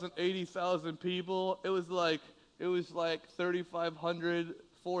 80,000 people. It was like 3,500,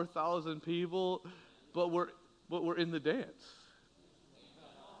 4,000 people, but we're in the dance.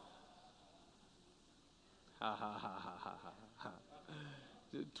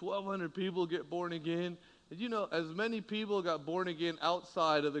 1,200 people get born again. And you know, as many people got born again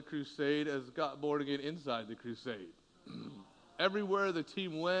outside of the crusade as got born again inside the crusade. Everywhere the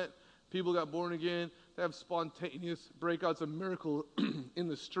team went, people got born again. They have spontaneous breakouts of miracles in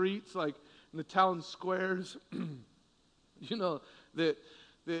the streets, like in the town squares. You know, that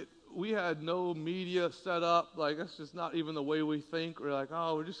we had no media set up. Like, that's just not even the way we think. We're like,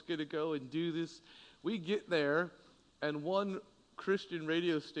 oh, we're just going to go and do this. We get there, and one Christian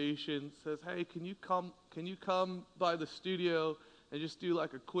radio station says, hey, can you come by the studio and just do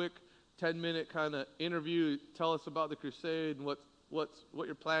like a quick 10-minute kind of interview, tell us about the crusade and what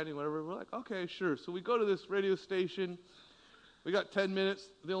you're planning, whatever. We're like, okay, sure. So we go to this radio station. We got 10 minutes.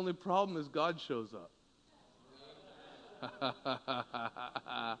 The only problem is God shows up.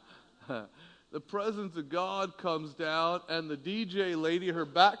 The presence of God comes down, and the DJ lady, her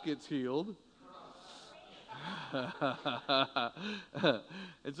back gets healed.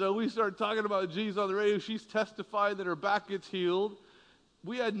 And so we start talking about Jesus on the radio. She's testifying that her back gets healed.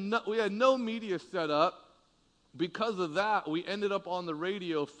 We had no media set up. Because of that, we ended up on the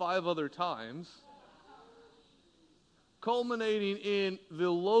radio 5 other times, culminating in the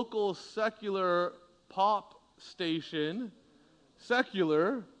local secular pop station.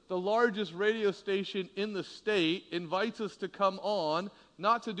 Secular, the largest radio station in the state, invites us to come on,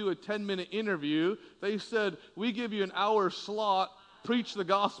 not to do a 10-minute interview. They said, we give you an hour slot, preach the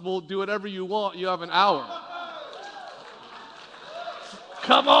gospel, do whatever you want, you have an hour.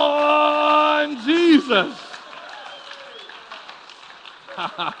 Come on, Jesus!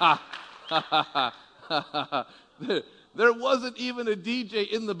 There wasn't even a DJ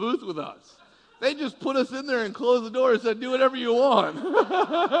in the booth with us. They just put us in there and closed the door and said, do whatever you want.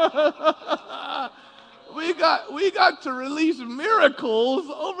 We got to release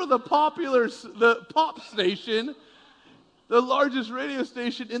miracles over the pop station, the largest radio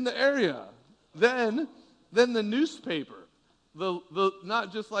station in the area. Then the newspaper. The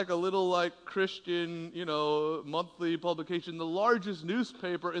not just like a little like Christian, monthly publication. The largest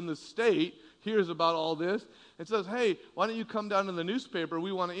newspaper in the state hears about all this and says, hey, why don't you come down to the newspaper?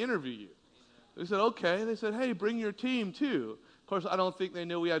 We want to interview you. They said, okay. They said, hey, bring your team too. Of course, I don't think they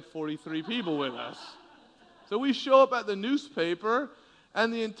knew we had 43 people with us. So we show up at the newspaper,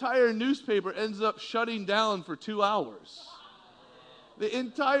 and the entire newspaper ends up shutting down for 2 hours. The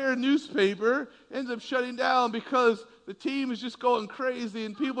entire newspaper ends up shutting down because the team is just going crazy,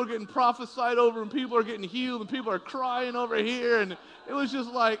 and people are getting prophesied over, and people are getting healed, and people are crying over here, and it was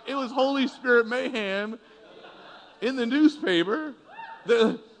just like, it was Holy Spirit mayhem in the newspaper.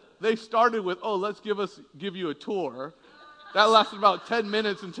 They started with, let's give you a tour. That lasted about 10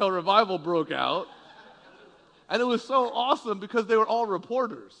 minutes until revival broke out. And it was so awesome because they were all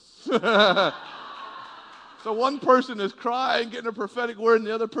reporters. So one person is crying, getting a prophetic word, and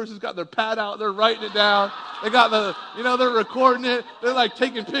the other person's got their pad out, they're writing it down. They got they're recording it. They're like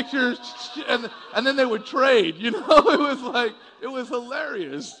taking pictures, and then they would trade. It was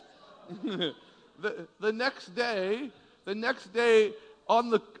hilarious. The next day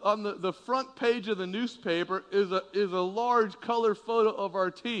on the front page of the newspaper is a large color photo of our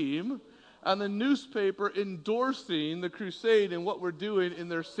team, and the newspaper endorsing the crusade and what we're doing in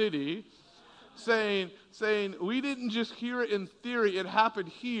their city. Saying, we didn't just hear it in theory, it happened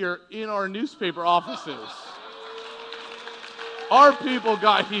here in our newspaper offices. Our people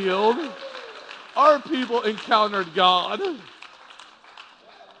got healed. Our people encountered God.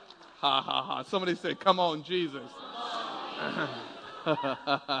 Ha ha ha. Somebody say, come on, Jesus.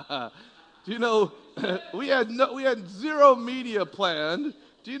 Do you know, we had zero media planned.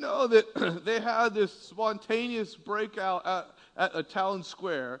 Do you know that they had this spontaneous breakout at a town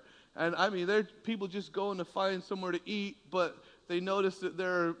square? And I mean, they're people just going to find somewhere to eat, but they notice that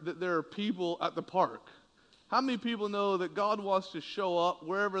there are people at the park. How many people know that God wants to show up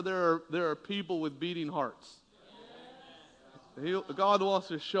wherever there are people with beating hearts? God wants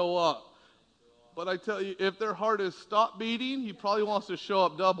to show up. But I tell you, if their heart has stopped beating, he probably wants to show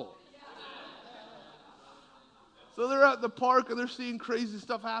up double. So they're at the park and they're seeing crazy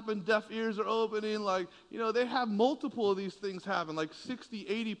stuff happen. Deaf ears are opening. They have multiple of these things happen. Like 60,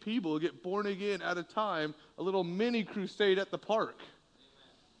 80 people get born again at a time. A little mini crusade at the park.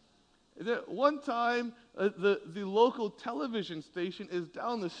 One time, the local television station is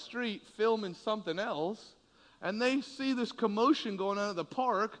down the street filming something else, and they see this commotion going on at the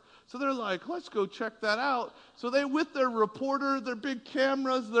park, so they're like, let's go check that out. So they, with their reporter, their big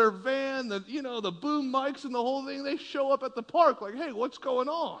cameras, their van, the boom mics and the whole thing, they show up at the park like, hey, what's going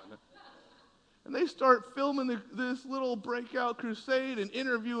on? And they start filming this little breakout crusade and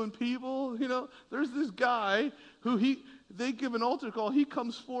interviewing people. There's this guy who they give an altar call. He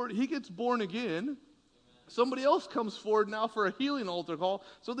comes forward. He gets born again. Somebody else comes forward now for a healing altar call.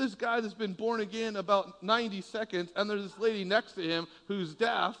 So this guy that's been born again about 90 seconds, and there's this lady next to him who's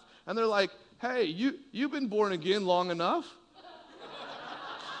deaf, and they're like, hey, you've been born again long enough.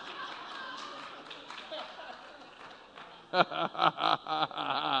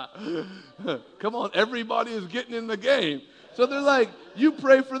 Come on, everybody is getting in the game. So they're like, you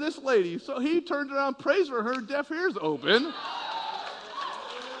pray for this lady. So he turns around, prays for her, deaf ears open.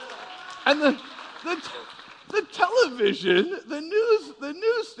 And the television, the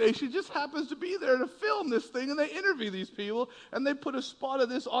news station just happens to be there to film this thing, and they interview these people, and they put a spot of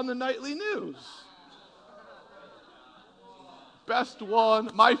this on the nightly news. Best one,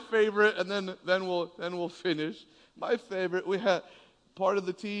 my favorite, and then we'll finish. My favorite, we had part of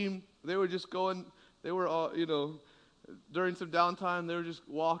the team, they were just going, they were all, during some downtime, they were just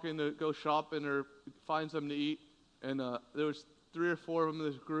walking to go shopping or find something to eat. And there was 3 or 4 of them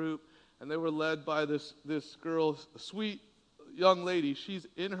in this group, and they were led by this girl, a sweet young lady. She's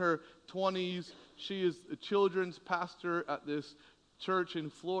in her 20s. She is a children's pastor at this church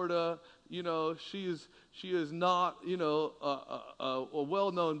in Florida. She is not, a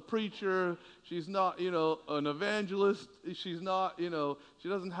well-known preacher. She's not, an evangelist. She's not, she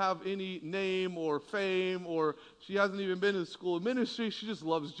doesn't have any name or fame, or she hasn't even been in school of ministry. She just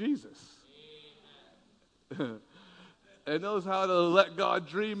loves Jesus. And knows how to let God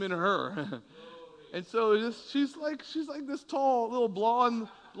dream in her. And so she's like this tall little blonde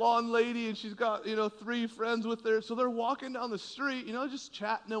lady, and she's got 3 friends with her. So they're walking down the street, just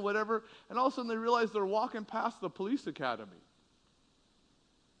chatting and whatever, and all of a sudden they realize they're walking past the police academy.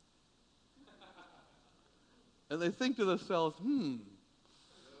 And they think to themselves,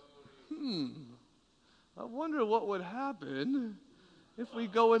 I wonder what would happen if we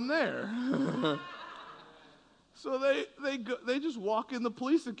go in there. So they just walk in the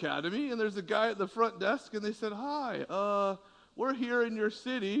police academy, and there's a guy at the front desk, and they said, hi, we're here in your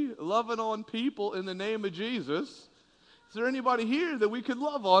city loving on people in the name of Jesus. Is there anybody here that we could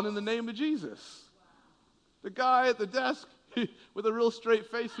love on in the name of Jesus? The guy at the desk, with a real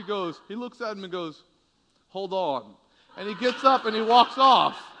straight face, he looks at him and goes, hold on. And he gets up and he walks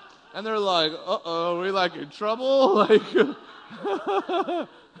off. And they're like, uh-oh, are we like in trouble? Like,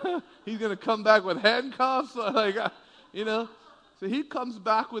 he's going to come back with handcuffs? So he comes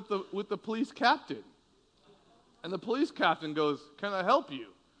back with the police captain. And the police captain goes, can I help you?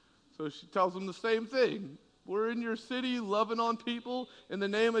 So she tells him the same thing. We're in your city loving on people in the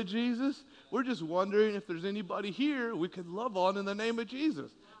name of Jesus. We're just wondering if there's anybody here we could love on in the name of Jesus.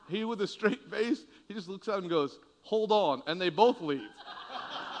 He, with a straight face, he just looks at him and goes, hold on. And they both leave.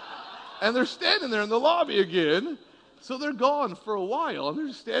 And they're standing there in the lobby again. So they're gone for a while. And they're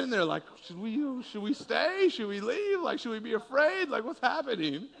just standing there like, should we stay? Should we leave? Like, should we be afraid? Like, what's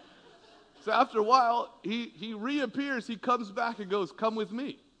happening? So after a while, he reappears. He comes back and goes, come with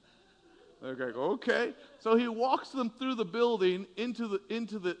me. Okay, okay. So he walks them through the building into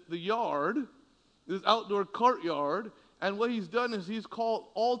the yard, this outdoor courtyard. And what he's done is he's called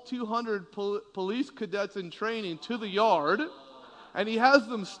all 200 police cadets in training to the yard. And he has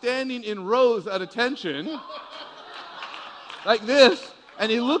them standing in rows at attention, like this.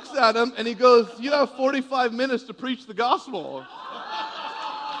 And he looks at them and he goes, you have 45 minutes to preach the gospel.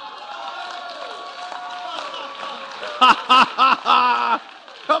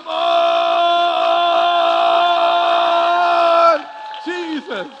 Come on!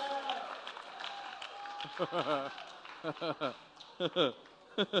 Jesus!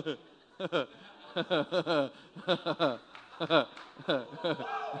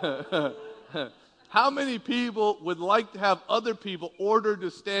 How many people would like to have other people ordered to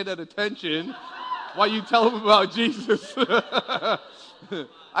stand at attention while you tell them about Jesus?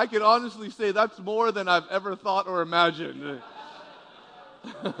 I can honestly say that's more than I've ever thought or imagined.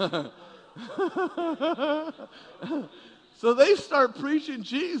 So they start preaching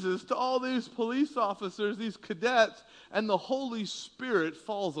Jesus to all these police officers, these cadets, and the Holy Spirit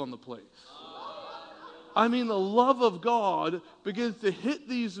falls on the place. I mean, the love of God begins to hit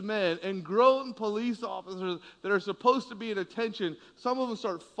these men, and grown police officers that are supposed to be in attention, some of them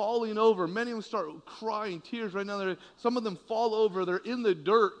start falling over. Many of them start crying, tears right now. Some of them fall over. They're in the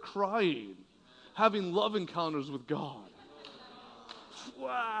dirt crying, having love encounters with God.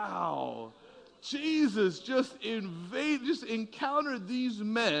 Wow. Jesus just encountered these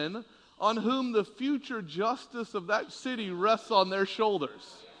men on whom the future justice of that city rests on their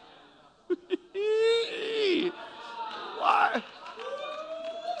shoulders. Why?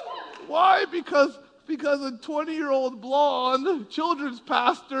 Why? Because a 20-year-old blonde children's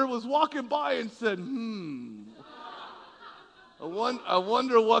pastor was walking by and said, I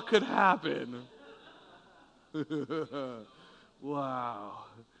wonder what could happen. Wow.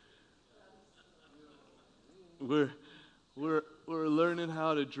 We're learning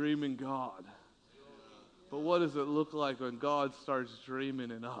how to dream in God. But what does it look like when God starts dreaming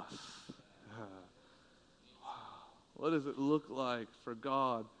in us? What does it look like for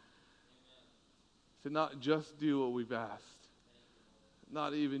God to not just do what we've asked,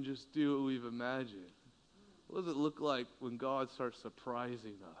 not even just do what we've imagined? What does it look like when God starts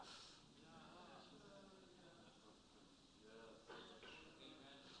surprising us?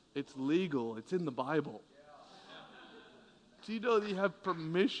 It's legal. It's in the Bible. Do you know that you have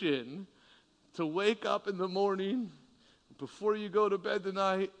permission to wake up in the morning before you go to bed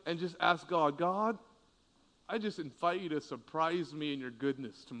tonight and just ask God, God, I just invite you to surprise me in your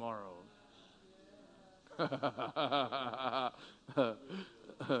goodness tomorrow.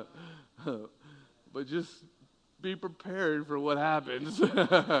 But just be prepared for what happens.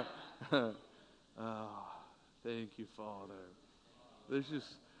 Oh, thank you, Father. There's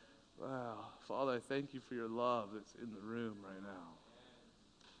just, wow. Father, I thank you for your love that's in the room right now.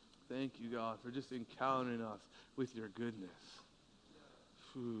 Thank you, God, for just encountering us with your goodness.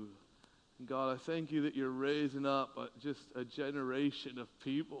 Whew. God, I thank you that you're raising up just a generation of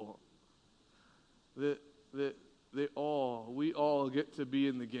people that we all get to be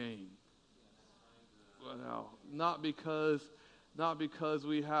in the game. Wow. Not because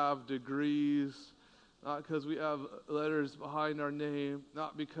we have degrees, not because we have letters behind our name,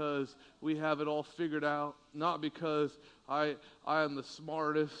 not because we have it all figured out, not because I am the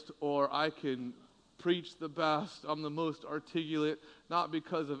smartest or I can preach the best, I'm the most articulate, not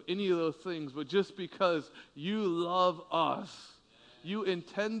because of any of those things, but just because you love us. You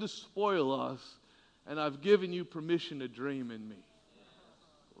intend to spoil us, and I've given you permission to dream in me.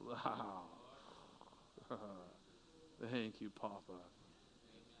 Wow. Thank you, Papa.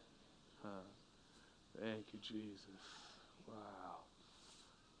 Thank you, Jesus. Wow.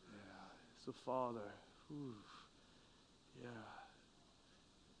 Yeah. So, Father, yeah.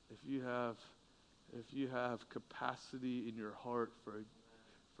 If you have capacity in your heart for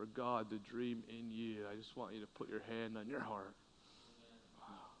God to dream in you, I just want you to put your hand on your heart.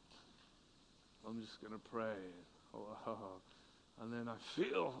 Wow. I'm just going to pray. Wow. And then I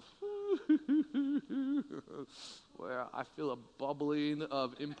feel, well, I feel a bubbling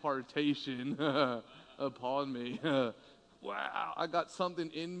of impartation upon me. Wow, I got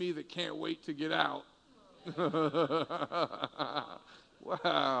something in me that can't wait to get out.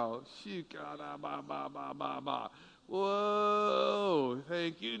 Wow. Whoa.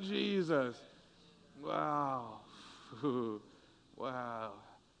 Thank you, Jesus. Wow. Wow.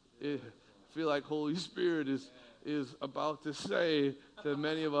 I feel like Holy Spirit is about to say to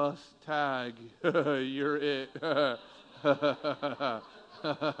many of us, tag, you're it. Wow.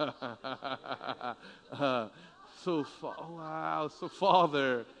 So,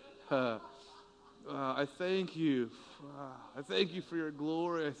 Father, I thank you. I thank you for your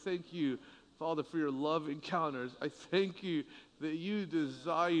glory. I thank you, Father, for your love encounters. I thank you that you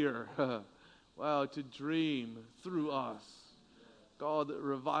desire, to dream through us. God, that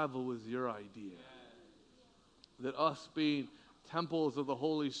revival was your idea. That us being temples of the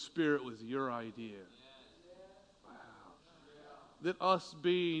Holy Spirit was your idea. Wow. That us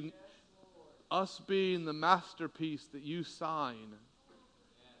being the masterpiece that you sign,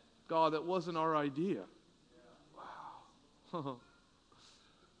 God, that wasn't our idea. Wow.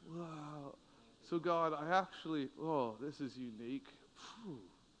 Wow. So, God, this is unique.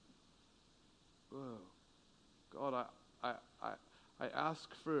 Whoa. God, I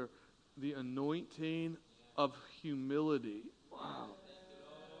ask for the anointing of humility. Wow.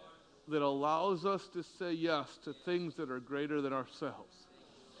 That allows us to say yes to things that are greater than ourselves.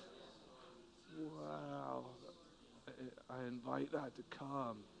 Wow. I invite that to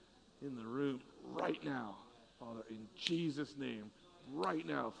come in the room right now, Father, in Jesus' name. Right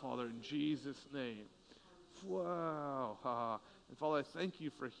now, Father, in Jesus' name. Wow. And Father, I thank you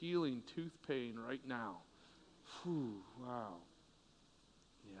for healing tooth pain right now. Whew, wow.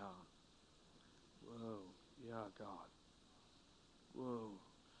 Yeah. Whoa. Yeah, God. Whoa.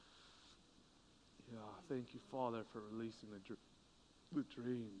 Yeah, thank you, Father, for releasing the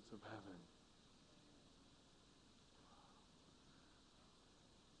dreams of heaven.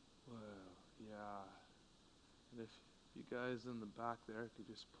 Well, yeah. And if you guys in the back there could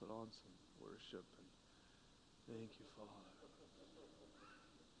just put on some worship. And thank you, Father.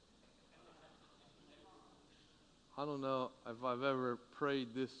 I don't know if I've ever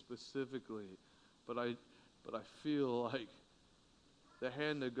prayed this specifically, but I feel like the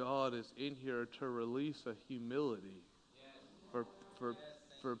hand of God is in here to release a humility for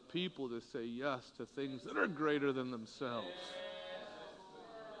people to say yes to things that are greater than themselves.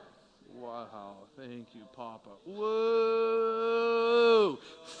 Wow. Thank you, Papa. Whoa.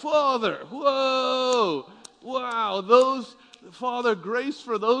 Father. Whoa. Wow. Father, grace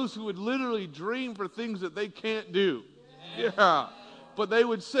for those who would literally dream for things that they can't do. Yeah. But they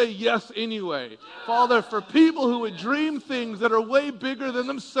would say yes anyway. Father, for people who would dream things that are way bigger than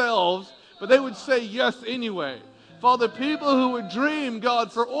themselves, but they would say yes anyway. Father, people who would dream,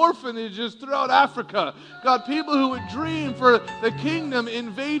 God, for orphanages throughout Africa. God, people who would dream for the kingdom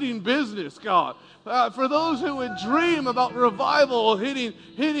invading business, God. For those who would dream about revival hitting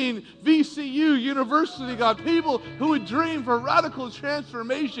VCU University, God. People who would dream for radical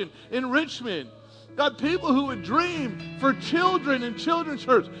transformation in Richmond. God, people who would dream for children in children's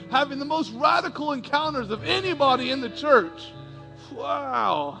church having the most radical encounters of anybody in the church.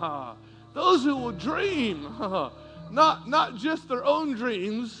 Wow. Those who will dream, not just their own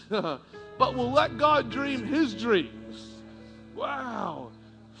dreams, but will let God dream his dreams. Wow.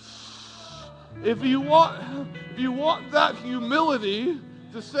 If you want that humility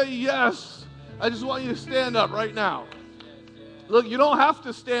to say yes, I just want you to stand up right now. Look, you don't have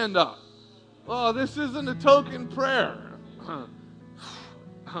to stand up. Oh, this isn't a token prayer.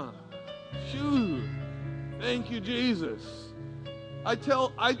 Phew. Thank you, Jesus. I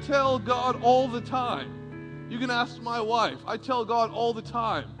tell God all the time. You can ask my wife. I tell God all the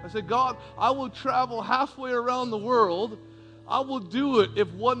time. I say, God, I will travel halfway around the world. I will do it if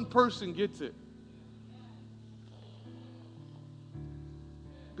one person gets it.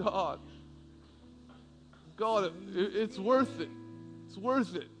 God, it's worth it. It's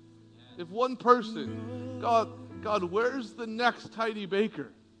worth it. If one person, God, where's the next Heidi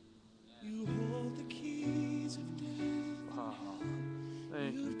Baker? You hold the keys of death. Wow.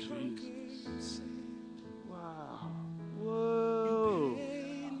 Thank you, Jesus. Wow. Whoa.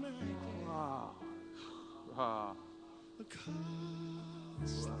 Wow. Wow. Wow.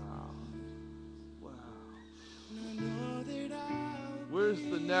 Wow. Where's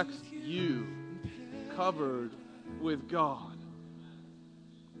the next you covered with God?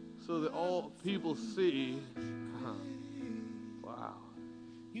 So that all people see, wow,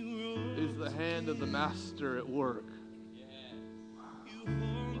 is the hand of the Master at work. Wow.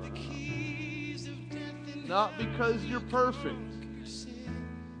 Not because you're perfect.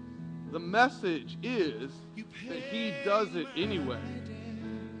 The message is that he does it anyway.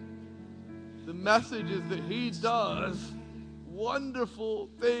 The message is that he does wonderful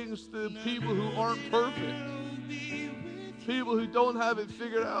things to people who aren't perfect. People who don't have it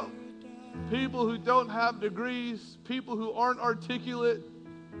figured out. People who don't have degrees. People who aren't articulate.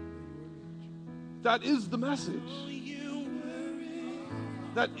 That is the message.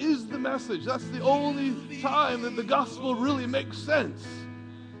 That is the message. That's the only time that the gospel really makes sense.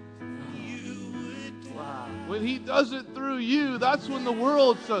 Wow. When he does it through you, that's when the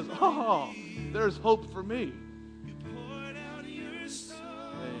world says, oh, there's hope for me.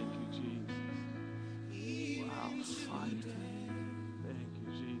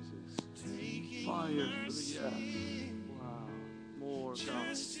 Fire for the yes. Wow. More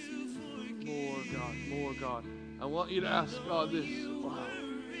God. More God. More God. I want you to ask God this. Wow.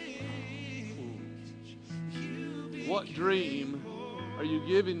 What dream are you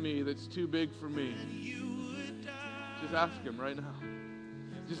giving me that's too big for me? Just ask him right now.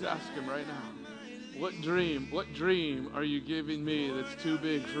 Just ask him right now. What dream are you giving me that's too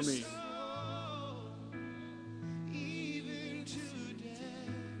big for me?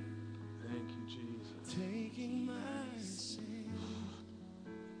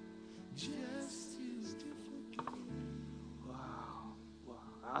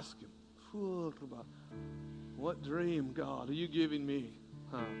 Ask him. What dream, God, are you giving me?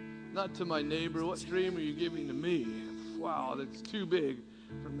 Not to my neighbor. What dream are you giving to me? Wow, that's too big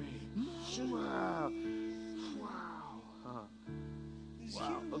for me. Wow. Wow.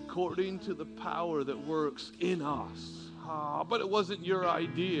 Wow. According to the power that works in us. But it wasn't your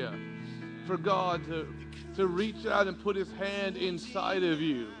idea for God to reach out and put his hand inside of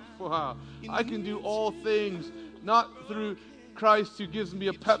you. Wow. I can do all things, not through Christ who gives me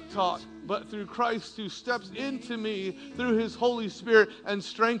a pep talk, but through Christ who steps into me through his Holy Spirit and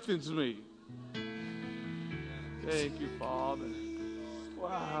strengthens me. Thank you, Father.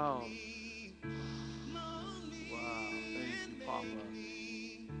 Wow. Wow. Thank you, Papa.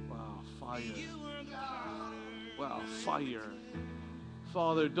 Wow. Fire. Wow. Fire.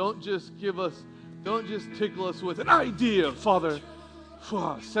 Father, don't just tickle us with an idea, Father.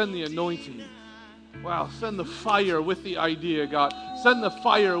 Send the anointing. Wow, send the fire with the idea, God. Send the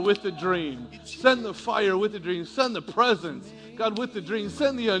fire with the dream. Send the fire with the dream. Send the presence, God, with the dream.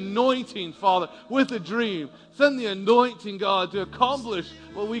 Send the anointing, Father, with the dream. Send the anointing, God, to accomplish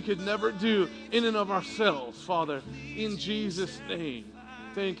what we could never do in and of ourselves, Father. In Jesus' name.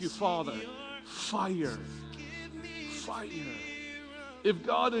 Thank you, Father. Fire. Fire. If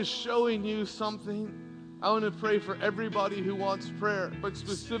God is showing you something, I want to pray for everybody who wants prayer, but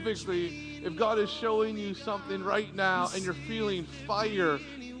specifically, if God is showing you something right now and you're feeling fire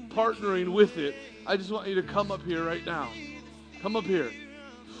partnering with it, I just want you to come up here right now. Come up here.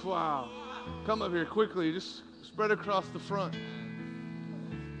 Wow. Come up here quickly. Just spread across the front.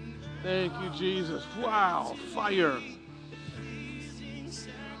 Thank you, Jesus. Wow. Fire.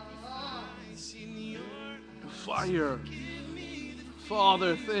 Fire.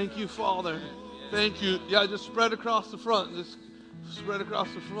 Father, thank you, Father. Thank you. Yeah, just spread across the front. Just spread across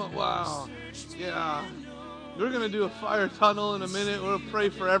the front. Wow. Yeah. We're going to do a fire tunnel in a minute. We'll pray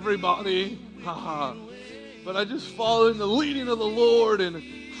for everybody. But I just follow in the leading of the Lord. And,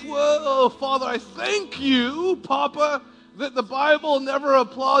 whoa, Father, I thank you, Papa, that the Bible never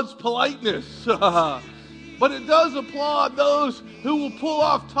applauds politeness. But it does applaud those who will pull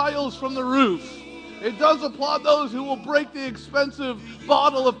off tiles from the roof. It does applaud those who will break the expensive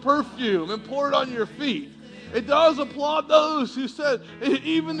bottle of perfume and pour it on your feet. It does applaud those who said,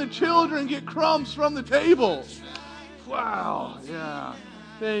 even the children get crumbs from the table. Wow, yeah.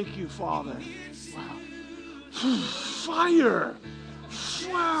 Thank you, Father. Wow. Fire.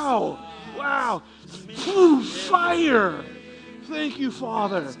 Wow. Wow. Fire. Thank you,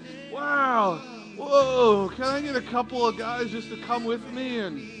 Father. Wow. Whoa. Can I get a couple of guys just to come with me?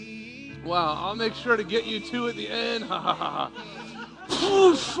 And wow, I'll make sure to get you two at the end.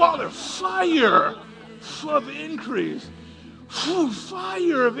 Father, fire of increase.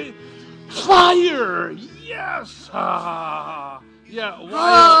 Fire of it. Fire. Yes. Yeah,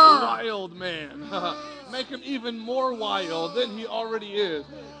 wild man. Make him even more wild than he already is.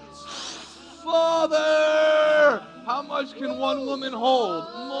 Father, how much can one woman hold?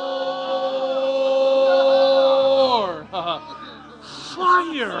 More.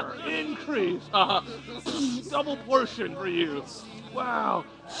 Fire, increase, double portion for you. Wow,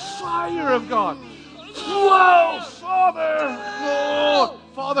 fire of God. Whoa, Father. Oh,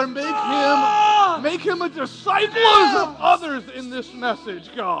 Father, make him a disciple of others in this message,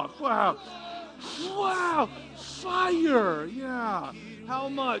 God. Wow, wow, fire. Yeah, how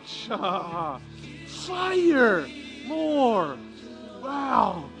much? Fire, more.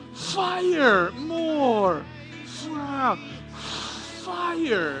 Wow, fire, more. Wow.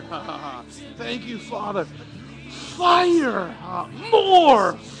 Fire. Thank you, Father. Fire.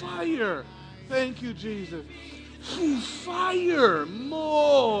 More. Fire. Thank you, Jesus. Fire.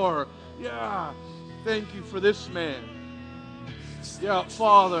 More. Yeah. Thank you for this man. Yeah,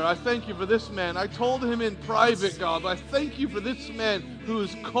 Father, I thank you for this man. I told him in private, God, but I thank you for this man who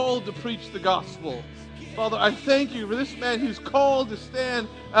is called to preach the gospel. Father, I thank you for this man who's called to stand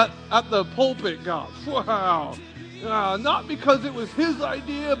at the pulpit, God. Wow. Not because it was his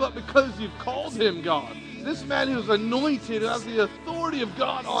idea, but because you've called him, God. This man who's anointed has the authority of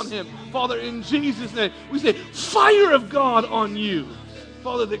God on him. Father, in Jesus' name, we say, fire of God on you.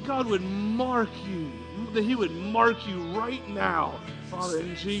 Father, that God would mark you, that he would mark you right now. Father,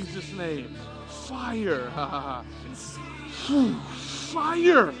 in Jesus' name, fire.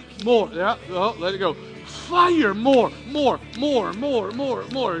 Fire. More. Yeah, oh, let it go. Fire. More.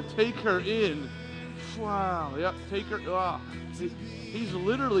 Take her in. Wow, yeah, take her. Wow. He's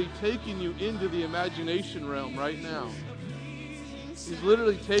literally taking you into the imagination realm right now. He's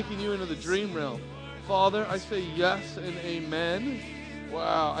literally taking you into the dream realm. Father, I say yes and amen.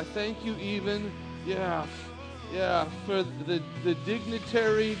 Wow, I thank you even, for the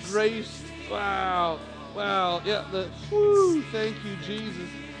dignitary grace. Wow, yeah, thank you, Jesus.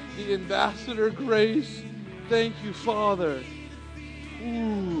 The ambassador grace. Thank you, Father.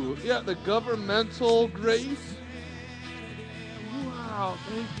 Ooh, yeah, the governmental grace. Wow,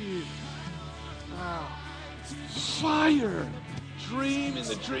 thank you. Wow. Fire. Dream in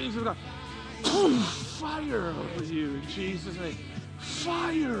the dreams of God. Poof, fire over you in Jesus' name.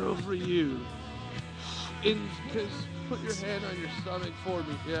 Fire over you. Just put your hand on your stomach for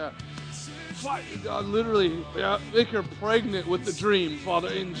me. Yeah. Fire, God, literally, yeah, make her pregnant with the dream, Father,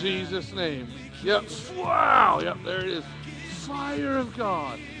 in Jesus' name. Yep. Wow. Yep, there it is. Fire of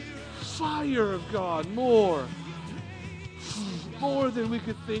God. Fire of God. More. More than we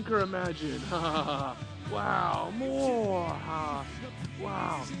could think or imagine. Wow. More.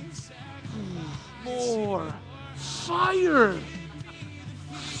 Wow. More. Fire.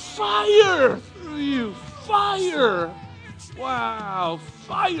 Fire through you. Fire. Wow.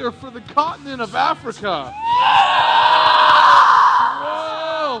 Fire for the continent of Africa.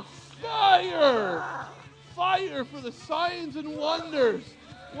 Whoa. Fire. Fire for the signs and wonders.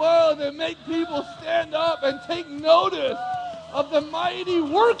 Whoa, that make people stand up and take notice of the mighty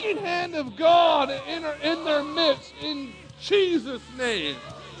working hand of God in their midst, in Jesus' name.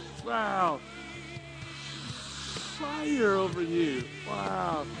 Wow. Fire over you.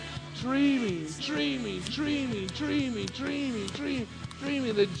 Wow. Dreaming.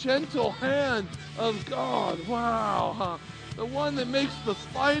 The gentle hand of God. Wow. The one that makes the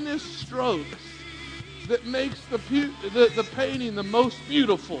finest strokes. That makes the painting the most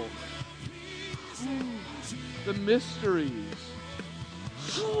beautiful. The mysteries.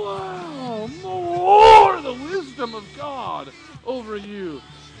 Wow, more the wisdom of God over you.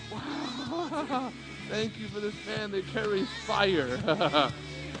 Wow. Thank you for this man that carries fire.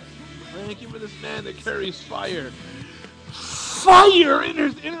 Thank you for this man that carries fire. Fire in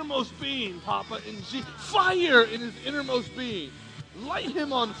his innermost being, Papa. Fire in his innermost being. Light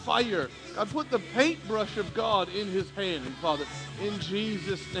him on fire. God, put the paintbrush of God in his hand, Father, in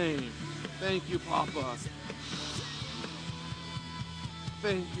Jesus' name. Thank you, Papa.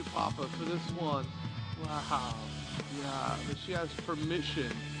 Thank you, Papa, for this one. Wow. Yeah, that she has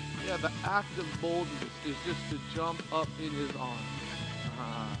permission. Yeah, the act of boldness is just to jump up in his arms.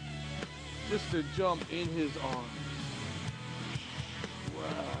 Just to jump in his arms. Wow.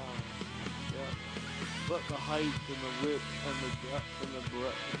 Yeah. Let the height and the width and the depth and the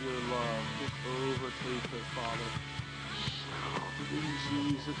breadth of your love just overtake her, Father. In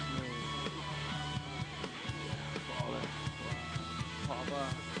Jesus' name. Father. Papa,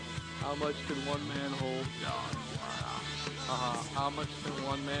 how much can one man hold? God. How much can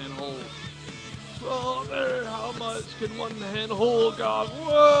one man hold? Father, how much can one man hold, God?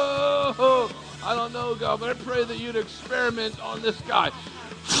 Whoa! I don't know, God, but I pray that you'd experiment on this guy.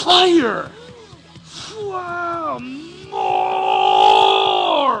 Fire! Wow!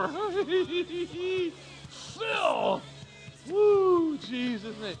 More! Fill! Woo!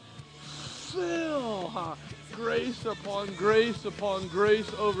 Jesus' name. Fill! Grace upon grace upon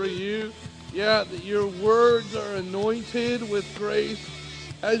grace over you. Yeah, that your words are anointed with grace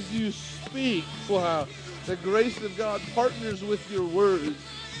as you speak. Wow. The grace of God partners with your words.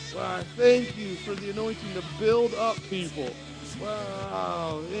 Wow. Thank you for the anointing to build up people.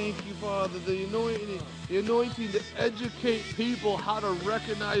 Wow. Thank you, Father. The anointing to educate people how to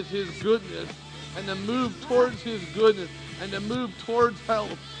recognize his goodness and to move towards his goodness and to move towards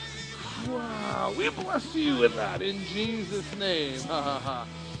health. Wow. We bless you with that in Jesus' name. Wow.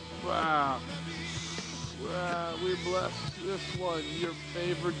 Wow. We bless this one, your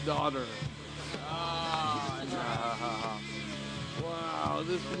favorite daughter. Wow.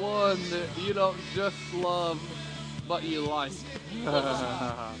 This one that you don't just love, but you like.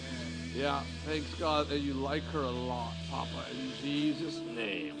 Yeah. Thanks, God, that you like her a lot, Papa, in Jesus'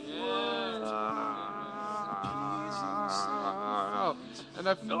 name. Wow. And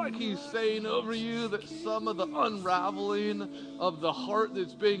I feel like he's saying over you that some of the unraveling of the heart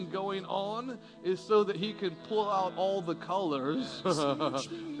that's been going on is so that he can pull out all the colors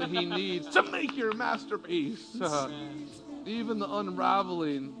that he needs to make your masterpiece. Even the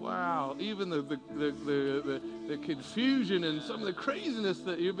unraveling, wow, even the confusion and some of the craziness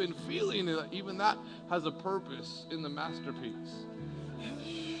that you've been feeling, even that has a purpose in the masterpiece.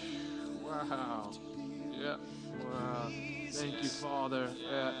 Wow. Yeah. Wow. Thank you, Father.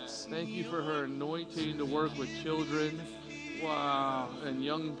 Thank you for her anointing to work with children. Wow. And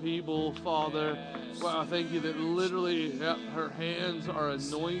young people, Father. Wow. Thank you that literally her hands are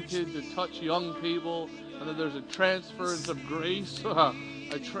anointed to touch young people. And that there's a transference of grace, a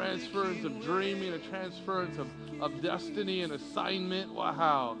transference of dreaming, a transference of destiny and assignment.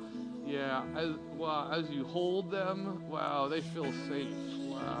 Wow. Yeah. As you hold them, wow, they feel safe.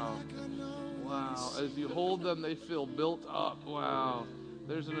 Wow. Wow. As you hold them, they feel built up. Wow.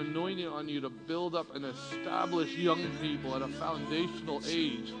 There's an anointing on you to build up and establish young people at a foundational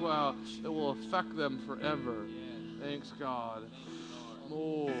age, wow, that will affect them forever. Thanks, God.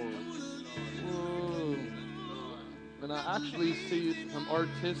 More. Whoa. And I actually see some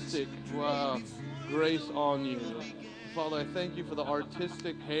artistic, grace on you. Father, I thank you for the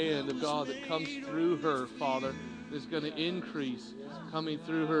artistic hand of God that comes through her, Father. Is going to increase coming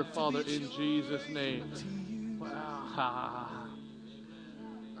through her, Father, in Jesus' name. Wow.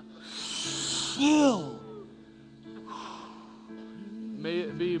 Fill. May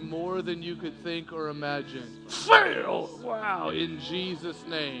it be more than you could think or imagine. Fill. Wow, in Jesus'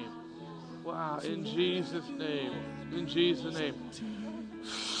 name. Wow, in Jesus' name. In Jesus' name.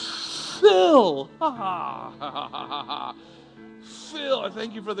 Fill. Fill. I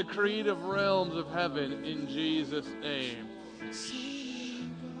thank you for the creative realms of heaven in Jesus' name.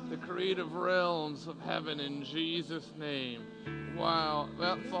 The creative realms of heaven in Jesus' name. Wow.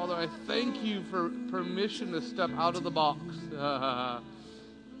 Well, Father, I thank you for permission to step out of the box.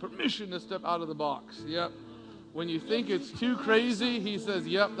 Permission to step out of the box. Yep. When you think it's too crazy, he says,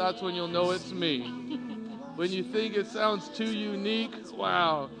 yep, that's when you'll know it's me. When you think it sounds too unique,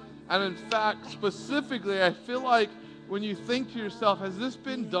 wow. And in fact, specifically, I feel like when you think to yourself, has this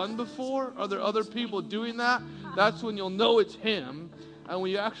been done before? Are there other people doing that? That's when you'll know it's him. And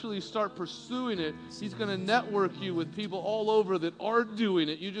when you actually start pursuing it, he's going to network you with people all over that are doing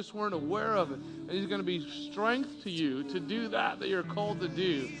it. You just weren't aware of it. And he's going to be strength to you to do that you're called to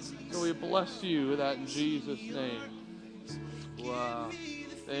do. So we bless you with that in Jesus' name. Wow.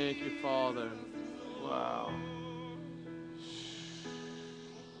 Thank you, Father. Wow.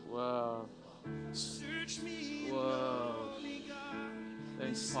 Wow. Whoa.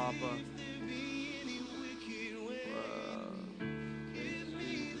 Thanks, Papa. Wow. Thanks,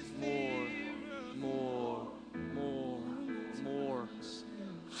 Jesus. More.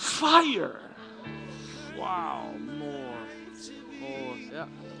 Fire. Wow. More. Yeah.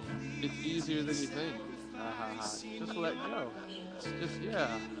 It's easier than you think. Just let go.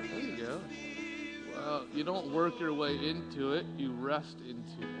 There you go. Well, you don't work your way into it. You rest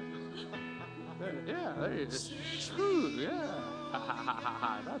into it. There you go. Yeah.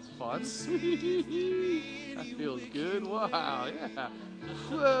 That's fun. That feels good. Wow, yeah.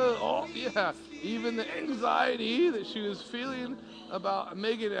 Oh, yeah. Even the anxiety that she was feeling about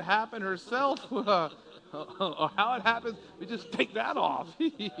making it happen herself, or how it happens, we just take that off.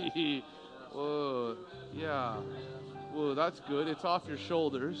 Whoa, yeah. Whoa, that's good. It's off your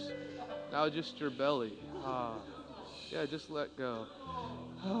shoulders. Now just your belly. Yeah, just let go.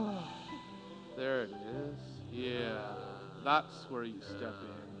 There it is. Yeah, that's where you step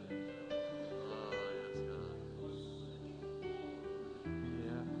in.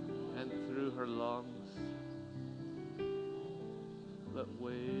 Yeah, and through her lungs, let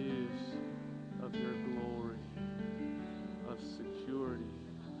waves of your glory, of security.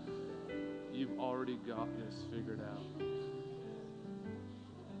 You've already got this figured out.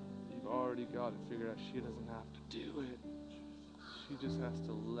 You've already got it figured out. She doesn't have to do it. She just has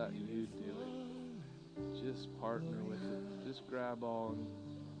to let you do it. Just partner with it. Just grab on.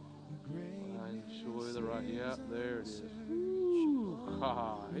 Enjoy the ride. Yeah, there it is. Ooh,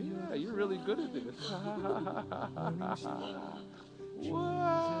 yeah, you're really good at this.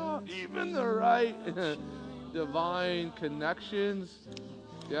 Wow, even the right divine connections.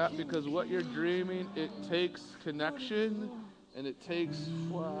 Yeah, because what you're dreaming, it takes connection. And it takes,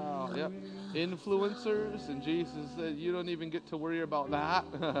 influencers. And Jesus said, you don't even get to worry about that.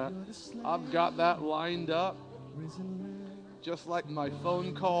 I've got that lined up. Just like my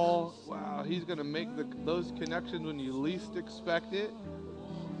phone call. Wow, he's going to make those connections when you least expect it.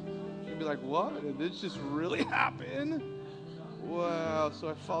 You'd be like, what? Did this just really happen? Wow.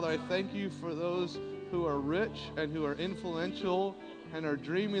 So, Father, I thank you for those who are rich and who are influential and are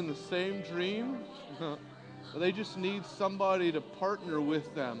dreaming the same dream. They just need somebody to partner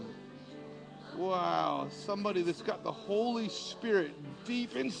with them. Wow, somebody that's got the Holy Spirit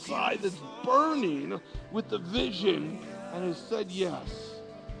deep inside that's burning with the vision and has said yes.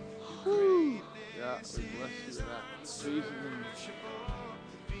 Whew. Yeah, we bless you with that. Jesus' name.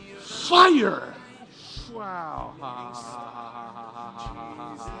 Fire! Wow.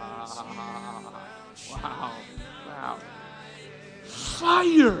 Wow.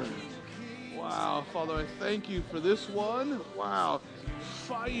 Fire! Wow, Father, I thank you for this one. Wow.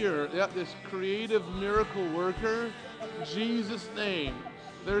 Fire. Yeah, this creative miracle worker. Jesus' name.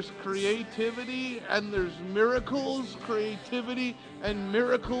 There's creativity and there's miracles. Creativity and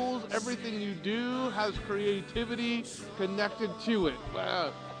miracles. Everything you do has creativity connected to it.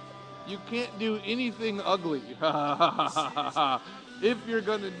 Wow. You can't do anything ugly. if you're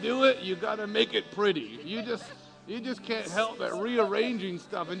going to do it, you got to make it pretty. You just can't help but rearranging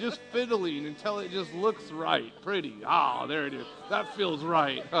stuff and just fiddling until it just looks right, pretty. Ah, there it is. That feels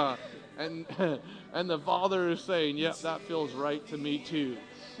right. And the Father is saying, yep, that feels right to me too.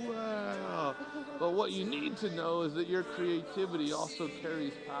 Wow. But what you need to know is that your creativity also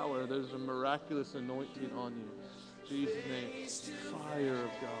carries power. There's a miraculous anointing on you. In Jesus' name, fire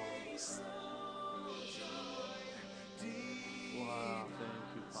of God. Wow, thank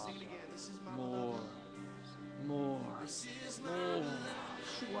you, Father. More.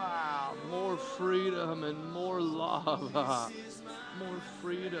 Wow, more freedom and more love. More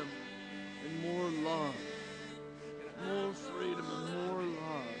freedom and more love. More freedom and more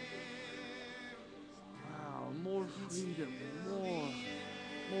love. Wow, more freedom,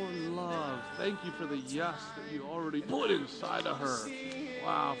 more love. Thank you for the yes that you already put inside of her.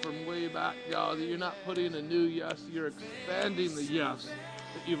 Wow, from way back, God, that you're not putting a new yes, you're expanding the yes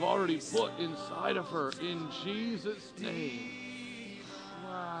that you've already put inside of her in Jesus' name.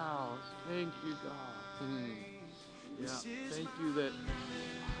 Wow, thank you, God. Yeah, thank you that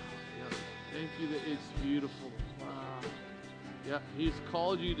it's beautiful. Wow. Yeah, He's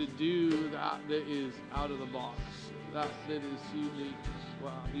called you to do that is out of the box, that is unique.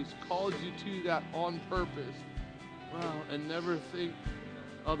 Wow, He's called you to that on purpose. Wow, and never think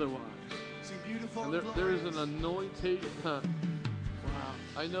otherwise. And there is an anointing. Wow,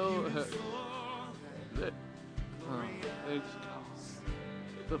 I know that. Thanks, God.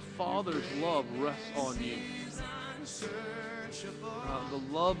 The Father's love rests on you. The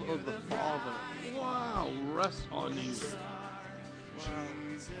love of the Father, wow, rests on you. Wow.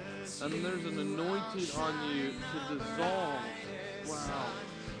 And there's an anointing on you to dissolve, wow,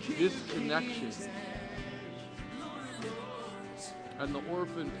 disconnection. And the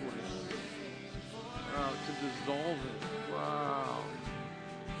orphan place, to dissolve it. Wow.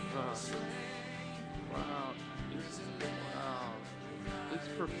 Wow. It's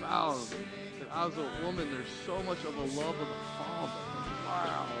profound. As a woman, there's so much of a love of the Father.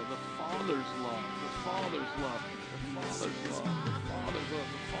 Wow, the Father's love, the Father's love, the Father's love, the Father's love,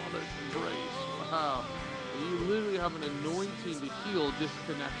 the Father's embrace. Wow. And you literally have an anointing to heal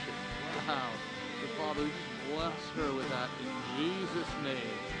disconnection. Wow. The Father, just bless her with that in Jesus'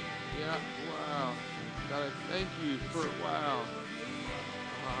 name. Yeah, wow. God, I thank you for, wow.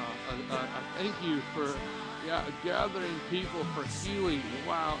 I thank you for gathering people for healing,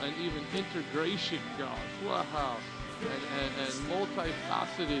 wow, and even integration, God, wow, and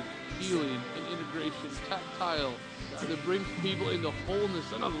multifaceted healing and integration, tactile, God, that brings people into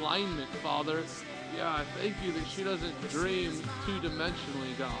wholeness and alignment, Father. Yeah, I thank you that she doesn't dream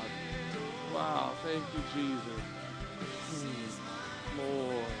two-dimensionally, God. Wow, thank you, Jesus.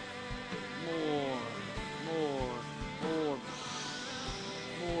 More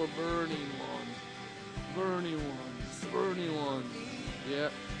burning ones. Yeah.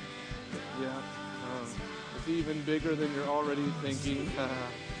 It's even bigger than you're already thinking.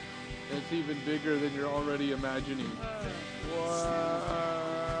 It's even bigger than you're already imagining.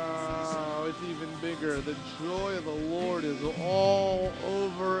 Wow, it's even bigger. The joy of the Lord is all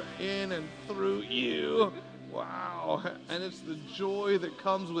over, in, and through you. Wow, and it's the joy that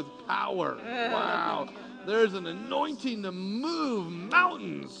comes with power. Wow, there's an anointing to move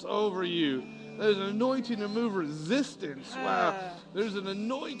mountains over you. There's an anointing to move resistance. Wow. There's an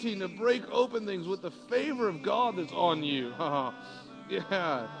anointing to break open things with the favor of God that's on you.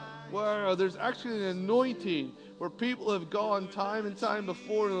 Yeah. Wow. There's actually an anointing where people have gone time and time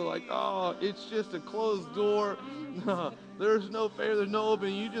before and they're like, oh, it's just a closed door. There's no favor, there's no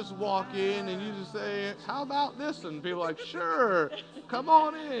opening. You just walk in and you just say, how about this? And people are like, sure, come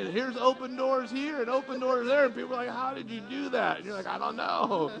on in. Here's open doors here and open doors there. And people are like, how did you do that? And you're like, I don't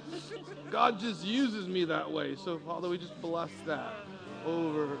know. God just uses me that way. So, Father, we just bless that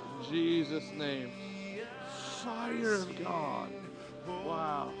over Jesus' name. Fire of God.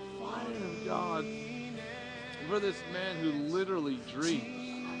 Wow. Fire of God. For this man who literally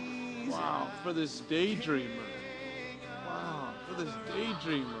dreams. Wow. For this daydreamer. Wow. For this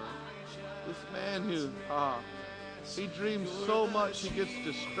daydreamer. This man who, he dreams so much he gets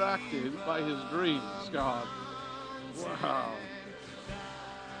distracted by his dreams, God. Wow.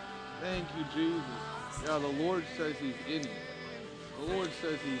 Thank you, Jesus. Yeah, the Lord says He's in it. The Lord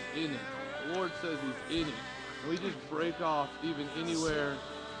says He's in it. The Lord says He's in it. And we just break off even anywhere,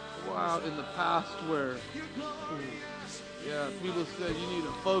 wow, in the past where, people said you need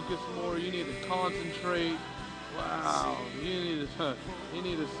to focus more, you need to concentrate. Wow, you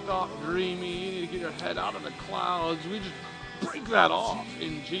need to stop dreaming. You need to get your head out of the clouds. We just break that off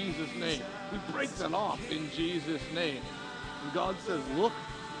in Jesus' name. We break that off in Jesus' name. And God says, look,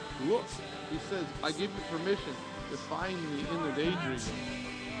 look. He says, I give you permission to find me in the daydream.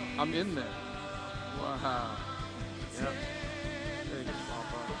 I'm in there. Wow. Yeah. Thanks,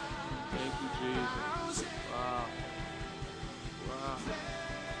 Papa. Thank you, Jesus. Wow. Wow.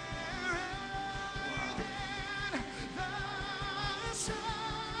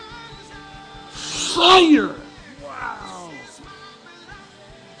 Fire! Wow!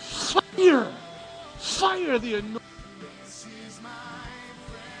 Fire! Fire the anointing.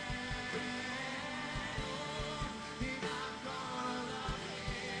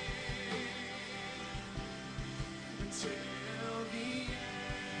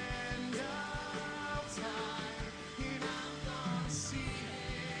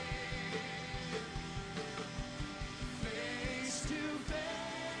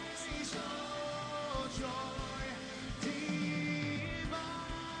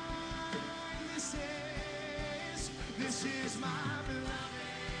 This is my beloved.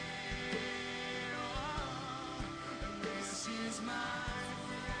 This is my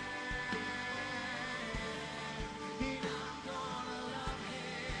friend. And I'm gonna love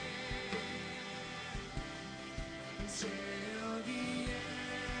him until the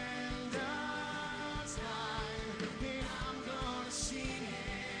end of time. And I'm gonna see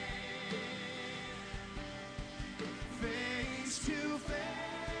him face to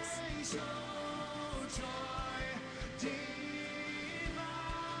face. Oh, joy divine.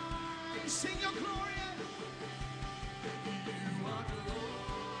 Sing your glorious.